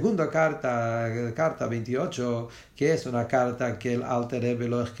 en la segunda carta 28, que es una carta que el Alter Rebbe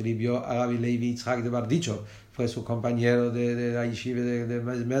lo escribió a Rabbi Levi Yitzhak de Bardichov, fue su compañero de la yeshiva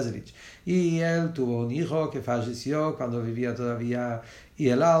de Mezrich. Y él tuvo un hijo que falleció cuando vivía todavía. Y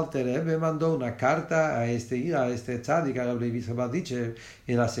el Alter Rebbe mandó una carta a este tzadik, a Rabbi Levi Yitzhak de Bardichov,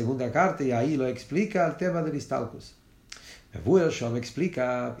 en la segunda carta, y ahí lo explica el tema del Istalkus. Me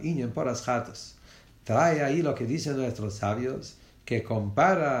explica Inyan por las Jatos. Trae ahí lo que dicen nuestros sabios, que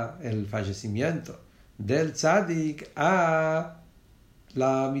compara el fallecimiento del tzadik a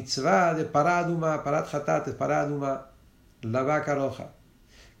la mitzvah de paraduma, parat hatat, paraduma, la vaca roja.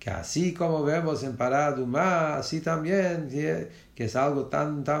 Que así como vemos en paraduma, así también, que es algo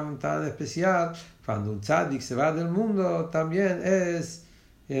tan especial, cuando un tzadik se va del mundo, también es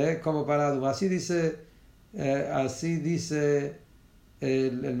como paraduma. Así dice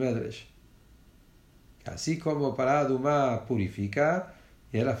el Medrash. Así como paraduma purifica,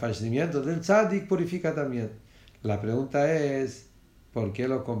 y el fallecimiento del tzadik purifica también. La pregunta es, ¿por qué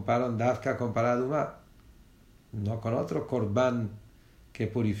lo comparan Dafka con paraduma? No con otro korban que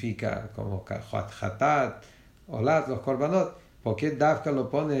purifica, como Hatat, Olat, los korbanot. ¿Por qué Dafka lo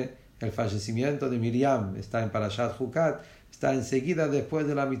pone el fallecimiento de Miriam? Está en Parashat Hukat, está enseguida después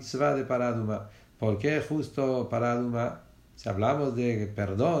de la mitzvah de paraduma. ¿Por qué justo paraduma? Si hablamos de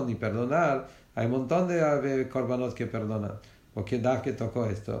perdón y perdonar, hay un montón de korbanot que perdonan. ¿Por qué Dafka tocó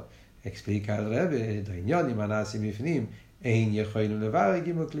esto? Explica el Rebbe,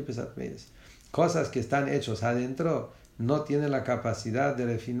 cosas que están hechos adentro no tienen la capacidad de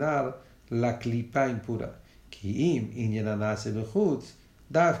refinar la clipa impura.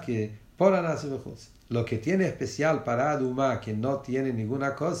 Lo que tiene especial para Adumá, que no tiene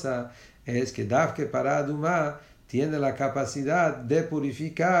ninguna cosa, es que Dafke para Adumá tiene la capacidad de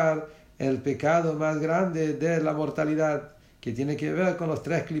purificar el pecado más grande de la mortalidad, que tiene que ver con los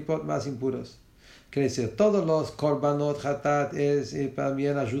 3 clipot más impuros. Quiere decir, todos los korbanot hatat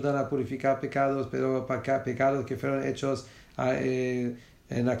también ayudan a purificar pecados, pero pecados que fueron hechos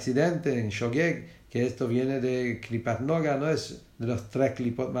en accidente, en shogeg, que esto viene de klipat noga, no es de los 3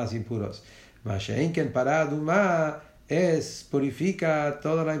 clipot más impuros. Masha'inken para Adumá purifica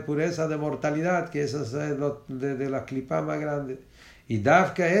toda la impureza de mortalidad, que eso es de la clipa más grande. Y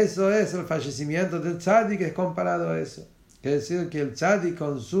Dafka, eso es el fallecimiento del tzadik, es comparado a eso. Es decir, que el tzadik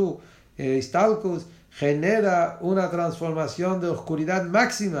con su Istalkus genera una transformación de oscuridad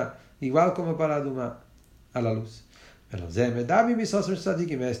máxima, igual como para Adumá, a la luz. Pero esto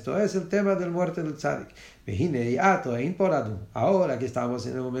es el tema del muerte del tzadik. Ahora que estamos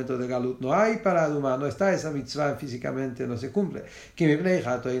en el momento de Galut, no hay para Adumá, no está esa mitzvah físicamente, no se cumple.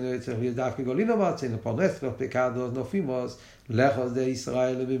 Por nuestros pecados no fuimos lejos de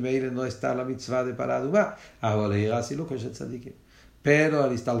Israel, no está la mitzvah de para Adumá. Pero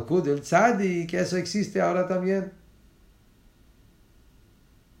el Istalkud del tzadik, eso existe ahora también.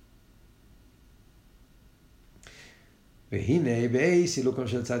 והנה באי סילוקם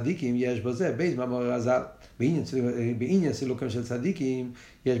של צדיקים יש בזה בית מאמר רז"ל. בעניין סילוקם של צדיקים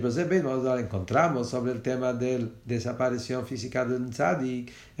יש בזה בית מאמר רז"ל. Encontramos sobre el tema de desaparición física del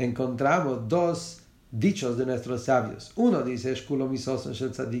tzadik, encontramos dos dichos de nuestros sabios. Uno dice,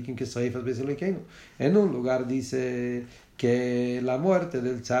 en un lugar dice que la muerte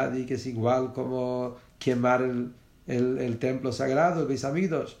del tzadik es igual como quemar el templo sagrado, el Beis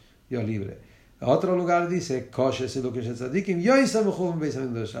Hamikdash, Dios libre. Otro lugar dice, a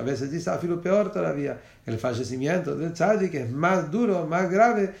veces dice, afilo peor todavía, el fallecimiento del tzadik es más duro, más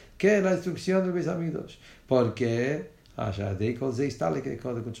grave que la destrucción del Beis Hamikdash. ¿Por qué?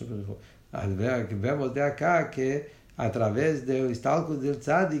 Vemos de acá que a través del Istalkus del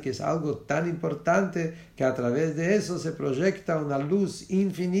tzadik es algo tan importante que a través de eso se proyecta una luz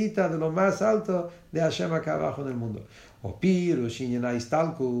infinita de lo más alto de Hashem acá abajo en el mundo. O Pirush Inyan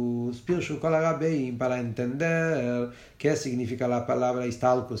Istalkus, Pirush Kol HaRabbeim, para entender qué significa la palabra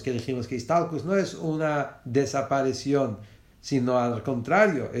Istalkus, que dijimos que Istalkus no es una desaparición, sino al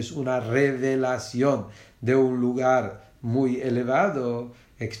contrario, es una revelación de un lugar muy elevado.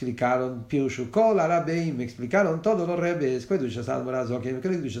 Explicaron Pirush Kol HaRabbeim, explicaron todos los rebes, Kvedushas Admor Azokim,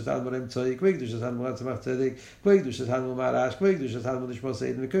 Kvedushas Admor Emtzoi, Kvedushas Admor Atzmach Tzedek, Kvedushas Admor Marash, Kvedushas Admor Nishmos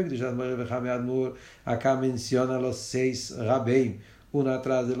Eidem, Kvedushas Admor Revechame Admor. Acá menciona los 6 Rabbeim, uno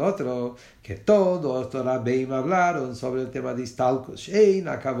atrás del otro, que todos los rabbeim hablaron sobre el tema de Istalkus.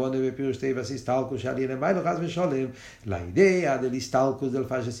 La idea del Istalkus, del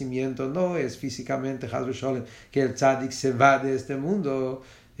fallecimiento, no es físicamente que el tzadik se va de este mundo,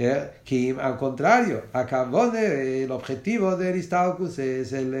 que al contrario, el objetivo del Istalkus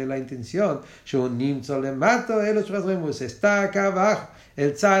es la intención, está acá abajo.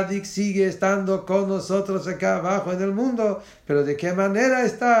 El tzadik sigue estando con nosotros acá abajo en el mundo, pero ¿de qué manera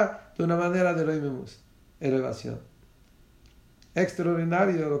está? De una manera de elevación.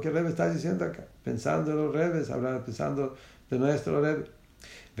 Extraordinario lo que el Rebbe está diciendo acá, pensando en los Rebes, pensando de nuestro Rebbe.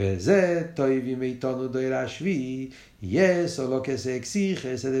 Y eso lo que se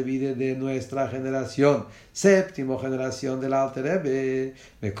exige se divide de nuestra generación, séptima generación del Alter Rebbe,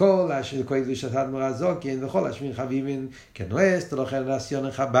 que nuestra generación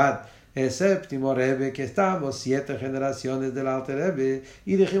en Chabad, el séptimo Rebbe, que estamos 7 generaciones del Alter Rebbe,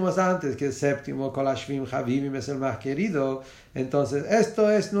 y dijimos antes que el séptimo Kol Hashvim Chavivim es el más querido. Entonces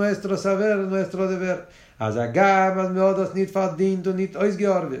esto es nuestro saber, nuestro deber. A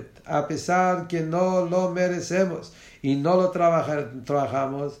pesar que no lo merecemos y no lo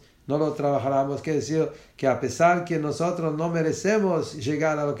trabajamos, quiere decir que a pesar que nosotros no merecemos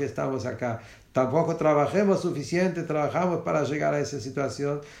llegar a lo que estamos acá, tampoco trabajemos suficiente, trabajamos para llegar a esa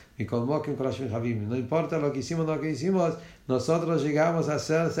situación. No importa lo que hicimos, nosotros llegamos a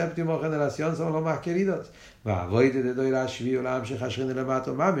ser séptima generación, somos los más queridos. Nuestra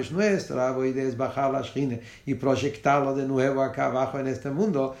avoide es bajar la Shechina y proyectarlo de nuevo acá abajo en este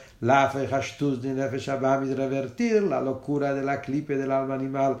mundo. Revertir la locura de la clipe del alma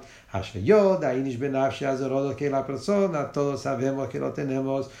animal. Que la persona, todos sabemos que lo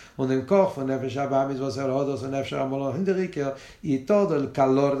tenemos, y todo el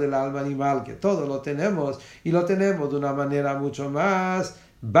calor del alma animal, que todo lo tenemos, y lo tenemos de una manera mucho más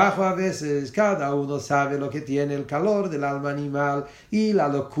bajo a veces. Cada uno sabe lo que tiene el calor del alma animal y la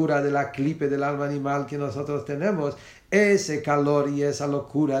locura de la clipe del alma animal que nosotros tenemos. Ese calor y esa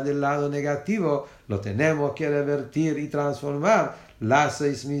locura del lado negativo lo tenemos que revertir y transformar.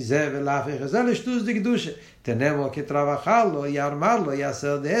 Tenemos que trabajarlo y armarlo y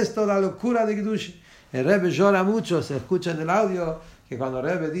hacer de esto la locura de Kedusha. El Rebbe llora mucho, se escucha en el audio que cuando el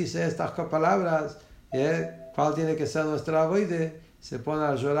Rebbe dice estas palabras, ¿cuál tiene que ser nuestra avoide? Se pone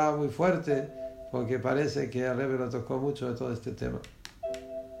a llorar muy fuerte porque parece que el Rebbe lo tocó mucho de todo este tema.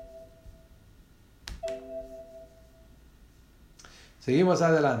 Seguimos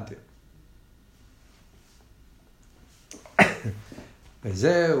adelante.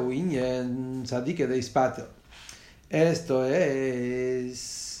 Esto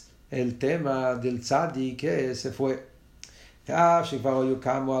es el tema del tzadik que se fue. A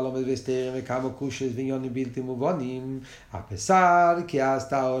pesar que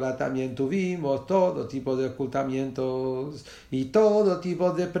hasta ahora también tuvimos todo tipo de ocultamientos y todo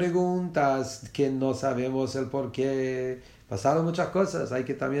tipo de preguntas que no sabemos el por qué. Pasaron muchas cosas. Hay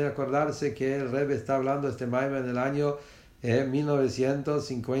que también acordarse que el Rebbe está hablando este Maimon en el año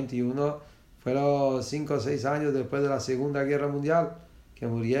 1951. Fueron 5 o 6 años después de la Segunda Guerra Mundial, que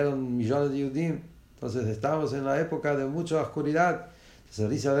murieron millones de Yudim. Entonces estamos en la época de mucha oscuridad. Entonces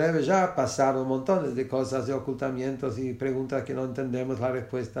dice el Rebbe, ya pasaron montones de cosas, de ocultamientos y preguntas que no entendemos la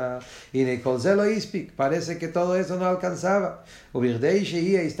respuesta. Y Nekolzelo Ispik, parece que todo eso no alcanzaba.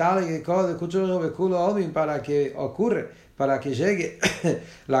 Para que llegue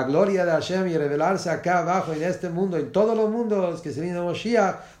la gloria de Hashem y revelarse acá abajo en este mundo, en todos los mundos, que se viene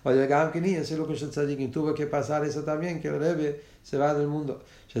Moshiach, o llegamos que ni en Siluco Shel Tzadikim, tuvo que pasar eso también, que el Rebbe se va del mundo.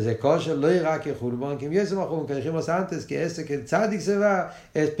 Que dijimos antes, que que el Tzadik se va,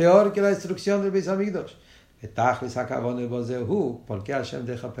 es peor que la destrucción del Beis Hamikdash. ¿Por qué Hashem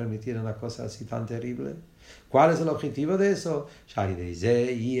deja permitir una cosa así tan terrible? ¿Cuál es el objetivo de eso? Que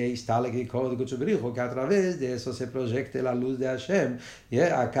a través de eso se proyecte la luz de Hashem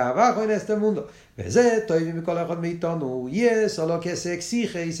acá abajo en este mundo. Y eso lo que se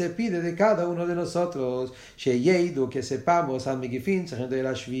exige y se pide de cada uno de nosotros. Que sepamos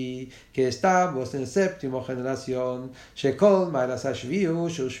que estamos en séptima generación.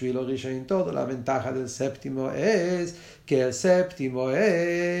 Toda la ventaja del séptimo es que el séptimo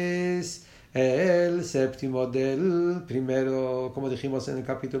es el séptimo del primero, como dijimos en el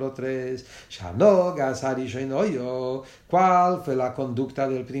capítulo 3. Shanogas Harishonoyo, ¿cuál fue la conducta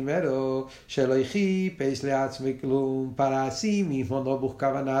del primero? Sheloichi Peis Leatzmi Klum, para sí mismo no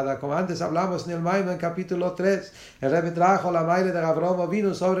buscaba nada, como antes hablamos en el Maimon en capítulo 3. El Rebbe trajo la maile de Avraham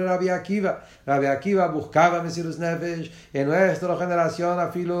Avinu sobre Rabbi Akiva. Rabbi Akiva buscaba Mesirus Nefesh. En nuestra generación,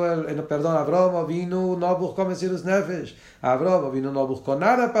 Avraham Avinu no buscó Mesirus Nefesh. Avraham Avinu no buscó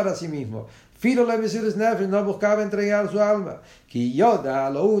nada para sí mismo. Filo le Mesirus Nefesh no buscaba entregar su alma. Que Yoda,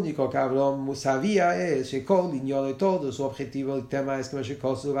 lo único que Avraham sabía es que Kol Inyon y todo su objetivo, el tema es que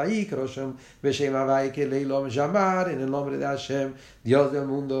Shikosu Vaikro Shem Beshem Havai que Leilom Jamar, en el nombre de Hashem, Dios del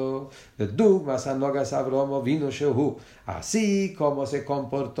mundo. Dugmas Anogas Avraham Avinu Shehu. Así como se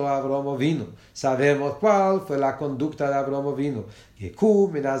comportó Avraham Avinu, sabemos cuál fue la conducta de Avraham Avinu.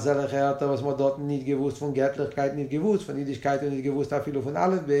 Gekum in Azelechert, was man dort nicht gewusst, von Göttlichkeit nicht gewusst, von Jüdischkeit nicht gewusst, afilo von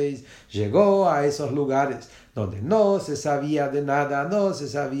allen Beis, llegó a esos lugares donde no se sabía de nada, no se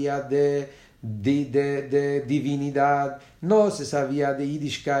sabía de divinidad, no se sabía de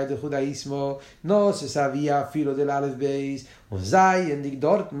Jüdischkeit, de judaísmo, no se sabía filo del Aleph Beis, und seien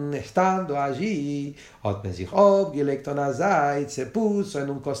dort, estando allí, hat man sich abgelegt und se puso en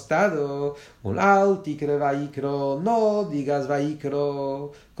un costado, un altikre vaikro, no digas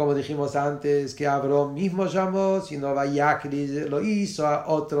vaikro, como dijimos antes, que Abraham mismo llamó, sino Vayakri lo hizo a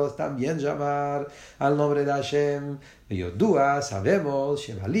otros también llamar al nombre de Hashem. Yodua, sabemos,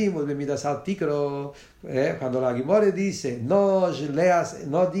 Shemalimut bemidas altikro, cuando la Gemara dice, no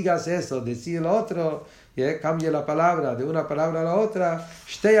digas eso, decir lo otro, cambie la palabra de una palabra a la otra,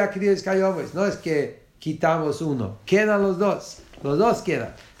 no es que quitamos uno, quedan los dos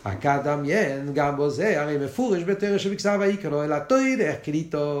quedan. Acá también, Gambose, el Toire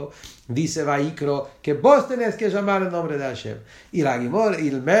escrito, dice Vaikro, que vos tenés que llamar el nombre de Hashem. Y la Gemara, y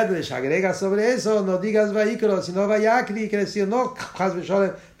el Medrash agrega sobre eso, no digas Vaikro, sino Vayakri, quiere decir, no,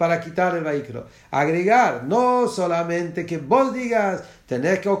 para quitar el Vaikro. Agregar, no solamente que vos digas,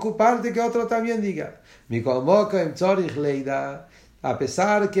 tenés que ocuparte que otro también diga. A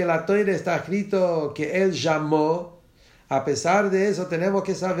pesar que la Toire está escrito que él llamó, a pesar de eso tenemos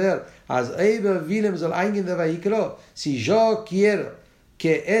que saber, si yo quiero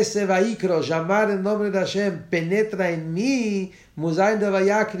que ese Vaikro, llamar el nombre de Hashem, penetra en mí, Muzayin de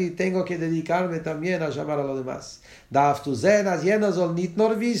Vayakri, tengo que dedicarme también a llamar a los demás.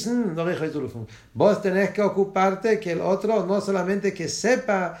 Vos tenés que ocuparte que el otro no solamente que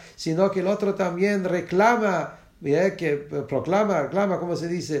sepa, sino que el otro también reclama, que proclama, como se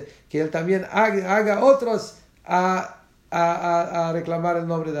dice, que él también haga otros a reclamar el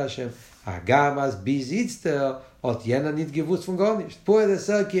nombre de Hashem. Agamas bizitzter ot jena nicht gewusst von gar nicht. Puede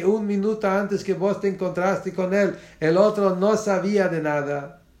ser que un minuto antes que vos te encontraste con él, el otro no sabía de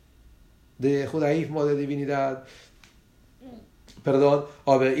nada, de judaísmo, de divinidad. Perdón,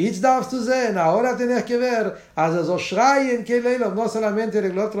 aber jetzt darfst du sehen, ahora tenés que ver, so schreien que no solamente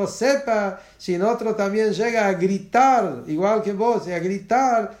el otro sepa, sino otro también llega a gritar, igual que vos, a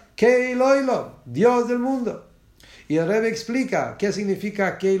gritar que Dios del mundo. Y el Rebbe explica qué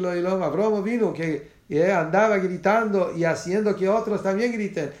significa Keilo Ilom. Avraham vino que andaba gritando y haciendo que otros también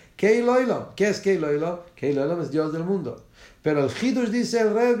griten. Keilo Ilom. ¿Qué es Keilo Ilom? Keilo Ilom es Dios del mundo. Pero el Hidush dice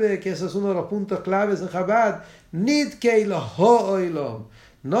el Rebbe, que eso es uno de los puntos claves en Chabad, Nit Keilo Ho Ilom.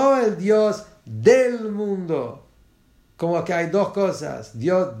 No el Dios del mundo. Como que hay dos cosas,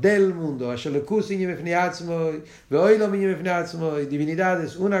 Dios del mundo, divinidad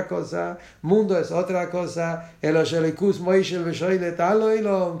es una cosa, mundo es otra cosa, que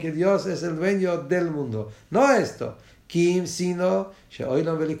Dios es el dueño del mundo. No esto, sino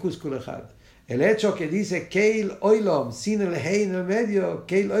el hecho que dice Keil Oilom, sin el Hei en el medio,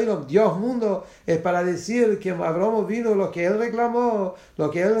 Keil Oilom, Dios mundo, es para decir que Abraham vino, lo que él reclamó, lo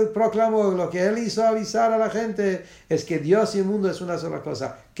que él proclamó, lo que él hizo avisar a la gente, es que Dios y mundo es una sola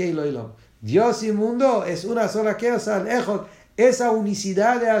cosa, Keil Oilom. Dios y mundo es una sola cosa, el Ejod, esa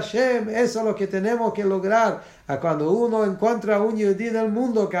unicidad de Hashem, eso es lo que tenemos que lograr. A cuando uno encuentra a un Yehudí del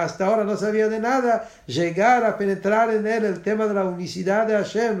mundo que hasta ahora no sabía de nada, llegar a penetrar en él el tema de la unicidad de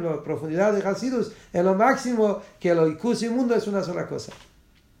Hashem, la profundidad de Hasidus, en lo máximo que lo Ikus y mundo es una sola cosa.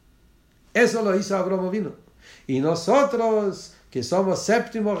 Eso lo hizo Avraham Avinu. Y nosotros, que somos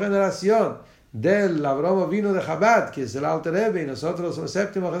séptima generación del Avraham Avinu de Chabad, que es el Alter Rebbe, y nosotros somos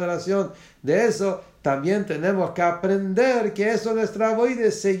séptima generación de eso, también tenemos que aprender que eso es nuestra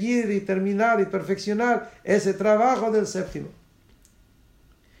voide, seguir y terminar y perfeccionar ese trabajo del séptimo.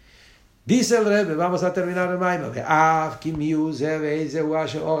 Dice el Rebbe, vamos a terminar el Maimon.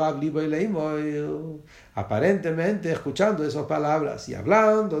 Aparentemente, escuchando esas palabras y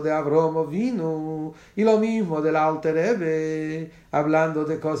hablando de Avraham Avinu, y lo mismo del Alter Rebbe, hablando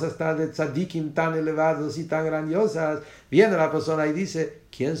de cosas tan de tzadikim tan elevados y tan grandiosas, viene la persona y dice,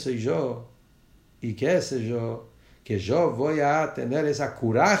 ¿quién soy yo? ¿Y qué es yo? Que yo voy a tener esa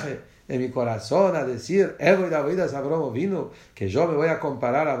coraje en mi corazón a decir, que yo me voy a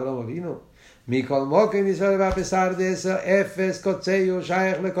comparar a Avraham Avinu. Mi colmo que mi va a pesar de eso, Efes, Kotzeyu,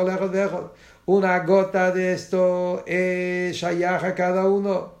 Shaykh, le colejo dejo. Una gota de esto es Shaykh a cada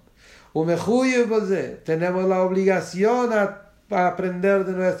uno. Tenemos la obligación a aprender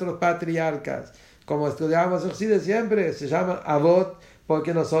de nuestros patriarcas. Como estudiamos en siempre, se llaman Avot,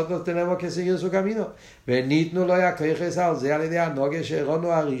 porque nosotros tenemos que seguir su camino. וניתנו לו הכוחות על זה על ידי הנוגה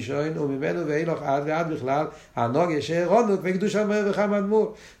שהראינו הראשון, וממנו ואילך עד ועד בכלל, הנוגה שהראינו וקדוש המלך וחמד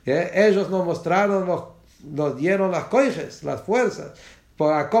מור. Ellos nos mostraron, nos dieron las coijes, las fuerzas.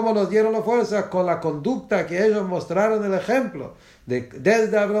 ¿Cómo nos dieron las fuerzas? Con la conducta que ellos mostraron el ejemplo.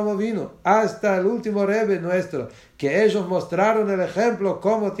 Desde Avraham Avinu hasta el último Rebbe nuestro, que ellos mostraron el ejemplo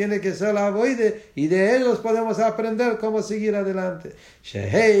cómo tiene que ser la avoide, y de ellos podemos aprender cómo seguir adelante.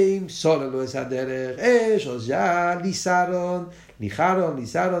 Sheheim solelu es aderech, ellos ya lizaron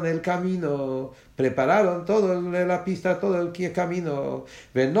el camino, prepararon todo la pista, todo el camino.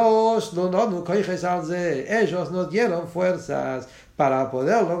 Venos no coijes al ze, ellos nos dieron fuerzas para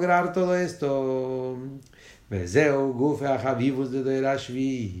poder lograr todo esto. Vezeu gufe achavivus de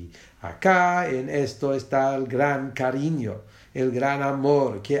Doirashvi. Acá en esto está el gran cariño, el gran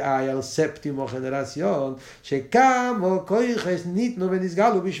amor que hay al séptimo generación. Shekamo koiches nitnu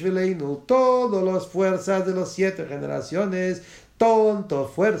venisgalu bishvileinu. Todas las fuerzas de las 7 generaciones, tanto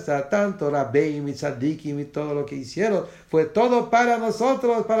fuerza, tanto Rabbeim y Tzadikim y todo lo que hicieron, fue todo para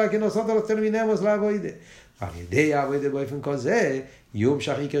nosotros, para que nosotros terminemos la avoide.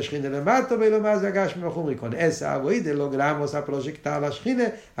 Con esa avoide logramos a proyectar la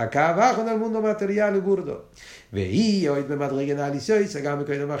Shchine acá abajo en el mundo material y burdo. Y hoy me madrigenalizó y se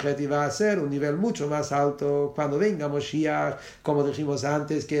va a ser un nivel mucho más alto cuando venga Moshiach, como dijimos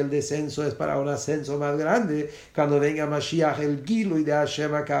antes que el descenso es para un ascenso más grande. Cuando venga Mashiach, el Gilui de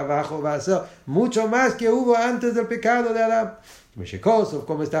Hashem acá abajo va a ser mucho más que hubo antes del pecado de Adán.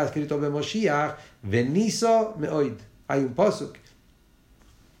 Como está escrito en Moshiach, Veniso meoid. Hay un posuk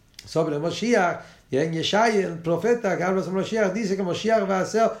sobre Moshiach, y en Yeshaya, el profeta que habla sobre Moshiach, dice que Moshiach va a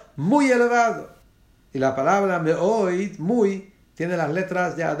ser muy elevado. Y la palabra meoid, muy, tiene las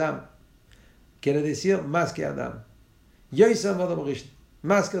letras de Adam. Quiere decir más que Adam. Yoisem Adam Rishon,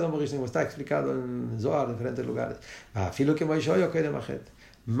 más que Adam Rishon, como está explicado en Zohar, en diferentes lugares. Afilo que Moshe yo quede machet.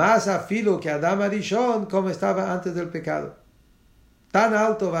 Más afilo que Adam Rishon, como estaba antes del pecado. Tan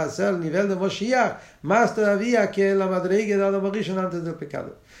alto va a ser el nivel de Moshiach, más todavía que la madriga de Adam Rishon antes del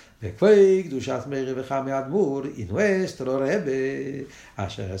pecado. Después, Dushas Meir Vechame Admur, y nuestro Rebbe,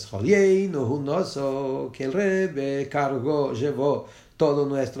 Asher Escholieinu Hunoso, que el Rebbe cargó, llevó todas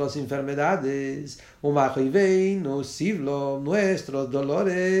nuestras enfermedades, Umachiveinu Sivlo, nuestros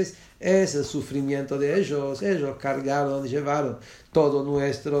dolores, ese sufrimiento de ellos cargaron, llevaron todo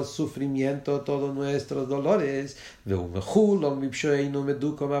nuestro sufrimiento, todos nuestros dolores. El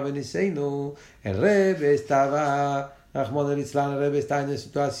Rebbe estaba, Rahman el Rebbe está en una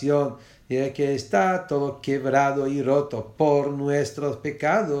situación que está todo quebrado y roto por nuestros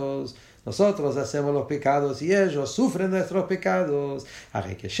pecados. Nosotros hacemos los pecados y ellos sufren nuestros pecados.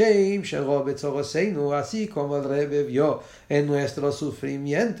 Así como el Rebbe vio en nuestros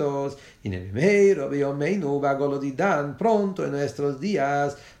sufrimientos. Pronto en nuestros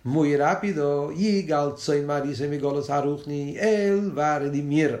días, muy rápido, él va a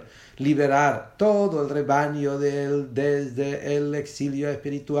redimir, liberar todo el rebaño de él desde el exilio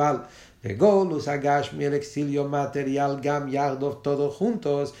espiritual. Golus Agashmi, el exilio material, Gam Yardov, todos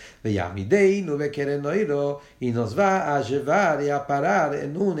juntos, Veyamideinu Vekerenoiro, y nos va a llevar y a parar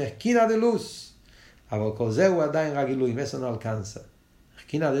en una esquina de luz. Abokozeu Adain Ragiluim, eso no alcanza.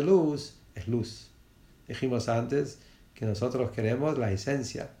 Esquina de luz es luz. Dijimos antes que nosotros queremos la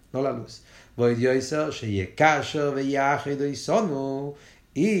esencia, no la luz. Voidioiser, Sheyekasher, Veyachido y Sonu,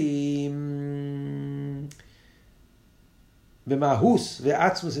 y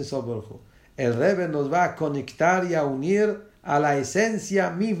el Rebbe nos va a conectar y a unir a la esencia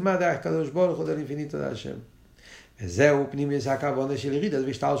misma de Akadosh Baruj Hu, del infinito de Hashem. Esto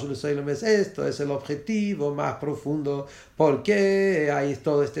es el objetivo más profundo. ¿Por qué hay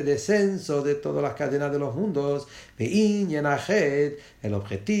todo este descenso de todas las cadenas de los mundos? El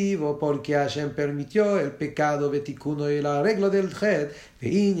objetivo porque Hashem permitió el pecado betikuno y el arreglo del Chet.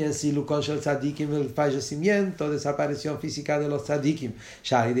 El fallecimiento, desaparición física de los tzadikim.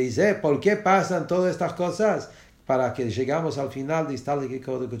 ¿Por qué pasan todas estas cosas? Para que llegamos al final de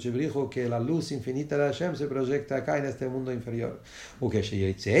que la luz infinita de Hashem se proyecta acá en este mundo inferior. Cuando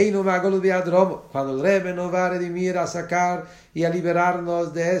el Rebbe nos va a redimir, a sacar y a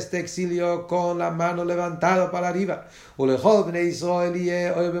liberarnos de este exilio con la mano levantada para arriba.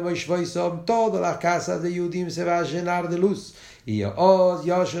 Todas las casas de Yudim se va a llenar de luz. Y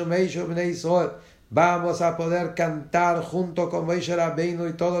vamos a poder cantar junto con Moshe Rabbeinu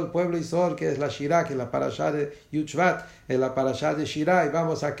y todo el pueblo Israel, que es la Shirah, que es la parashá de Yushvat, es la parashá de Shirah, y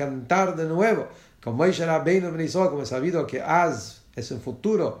vamos a cantar de nuevo con Moshe Rabbeinu en Israel, como es sabido que Az es un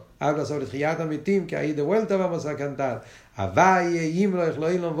futuro, habla sobre Tchiyat Amitim, que ahí de vuelta vamos a cantar. Ahí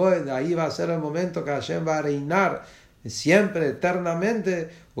va a ser el momento que Hashem va a reinar siempre, eternamente,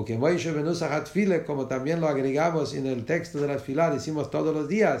 porque Moshe Benusach Hatfile, como también lo agregamos en el texto de la Tfilah, decimos todos los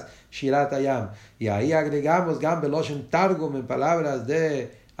días Shirat Hayam, y ahí agregamos Gam Beloshen Targum en palabras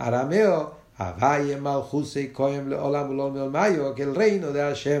de arameo, que el reino de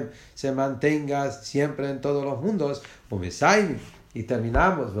Hashem se mantenga siempre en todos los mundos. Y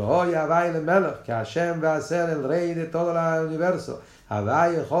terminamos, que Hashem va a ser el rey de todo el universo. La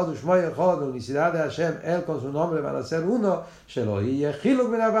unicidad de Hashem, Él con su nombre van a ser uno. No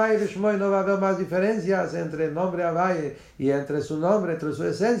va a haber más diferencias entre el nombre Havai y entre su nombre, entre su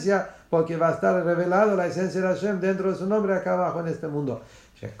esencia, porque va a estar revelado la esencia de Hashem dentro de su nombre acá abajo en este mundo.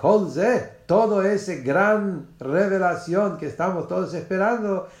 Todo esa gran revelación que estamos todos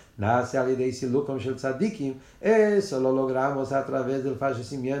esperando, nace al idei silukom shel tzadikim. Eso lo logramos a través del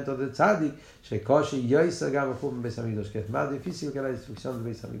fallecimiento del tzadik, shekoshi yoyser gam chum beis hamikdash, que es más difícil que la destrucción del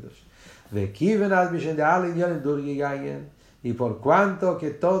beis hamikdash. Vekiven al mischen de alle inyanim durchgegangen, y por cuanto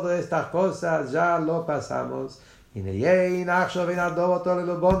que todas estas cosas ya lo pasamos,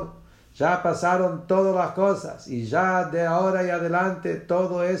 ya pasaron todas las cosas, y ya de ahora y adelante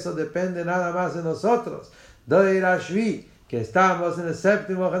todo eso depende nada más de nosotros. Que estamos en la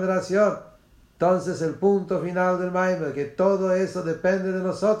séptima generación. Entonces el punto final del Maimer, que todo eso depende de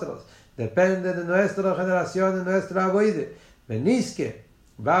nosotros, depende de nuestra generación, de nuestra avoide. Veniske,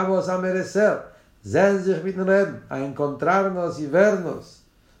 vamos a merecer, a encontrarnos y vernos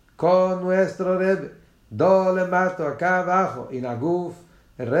con nuestro Rebbe. Dole mato acá abajo, inaguf,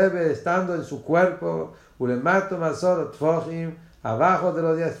 el Rebbe estando en su cuerpo, ulemato masor tfochim, abajo de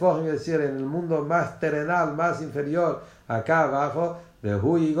los 10 tfochim, es decir, en el mundo más terrenal, más inferior, acá abajo,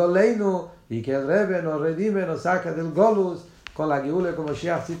 y que el Rebbe nos redime, nos saca del Golus con la Geule como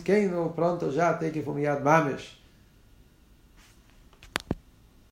Shiach Tzidkeinu, pronto ya, Tekef Umiyad Mamesh.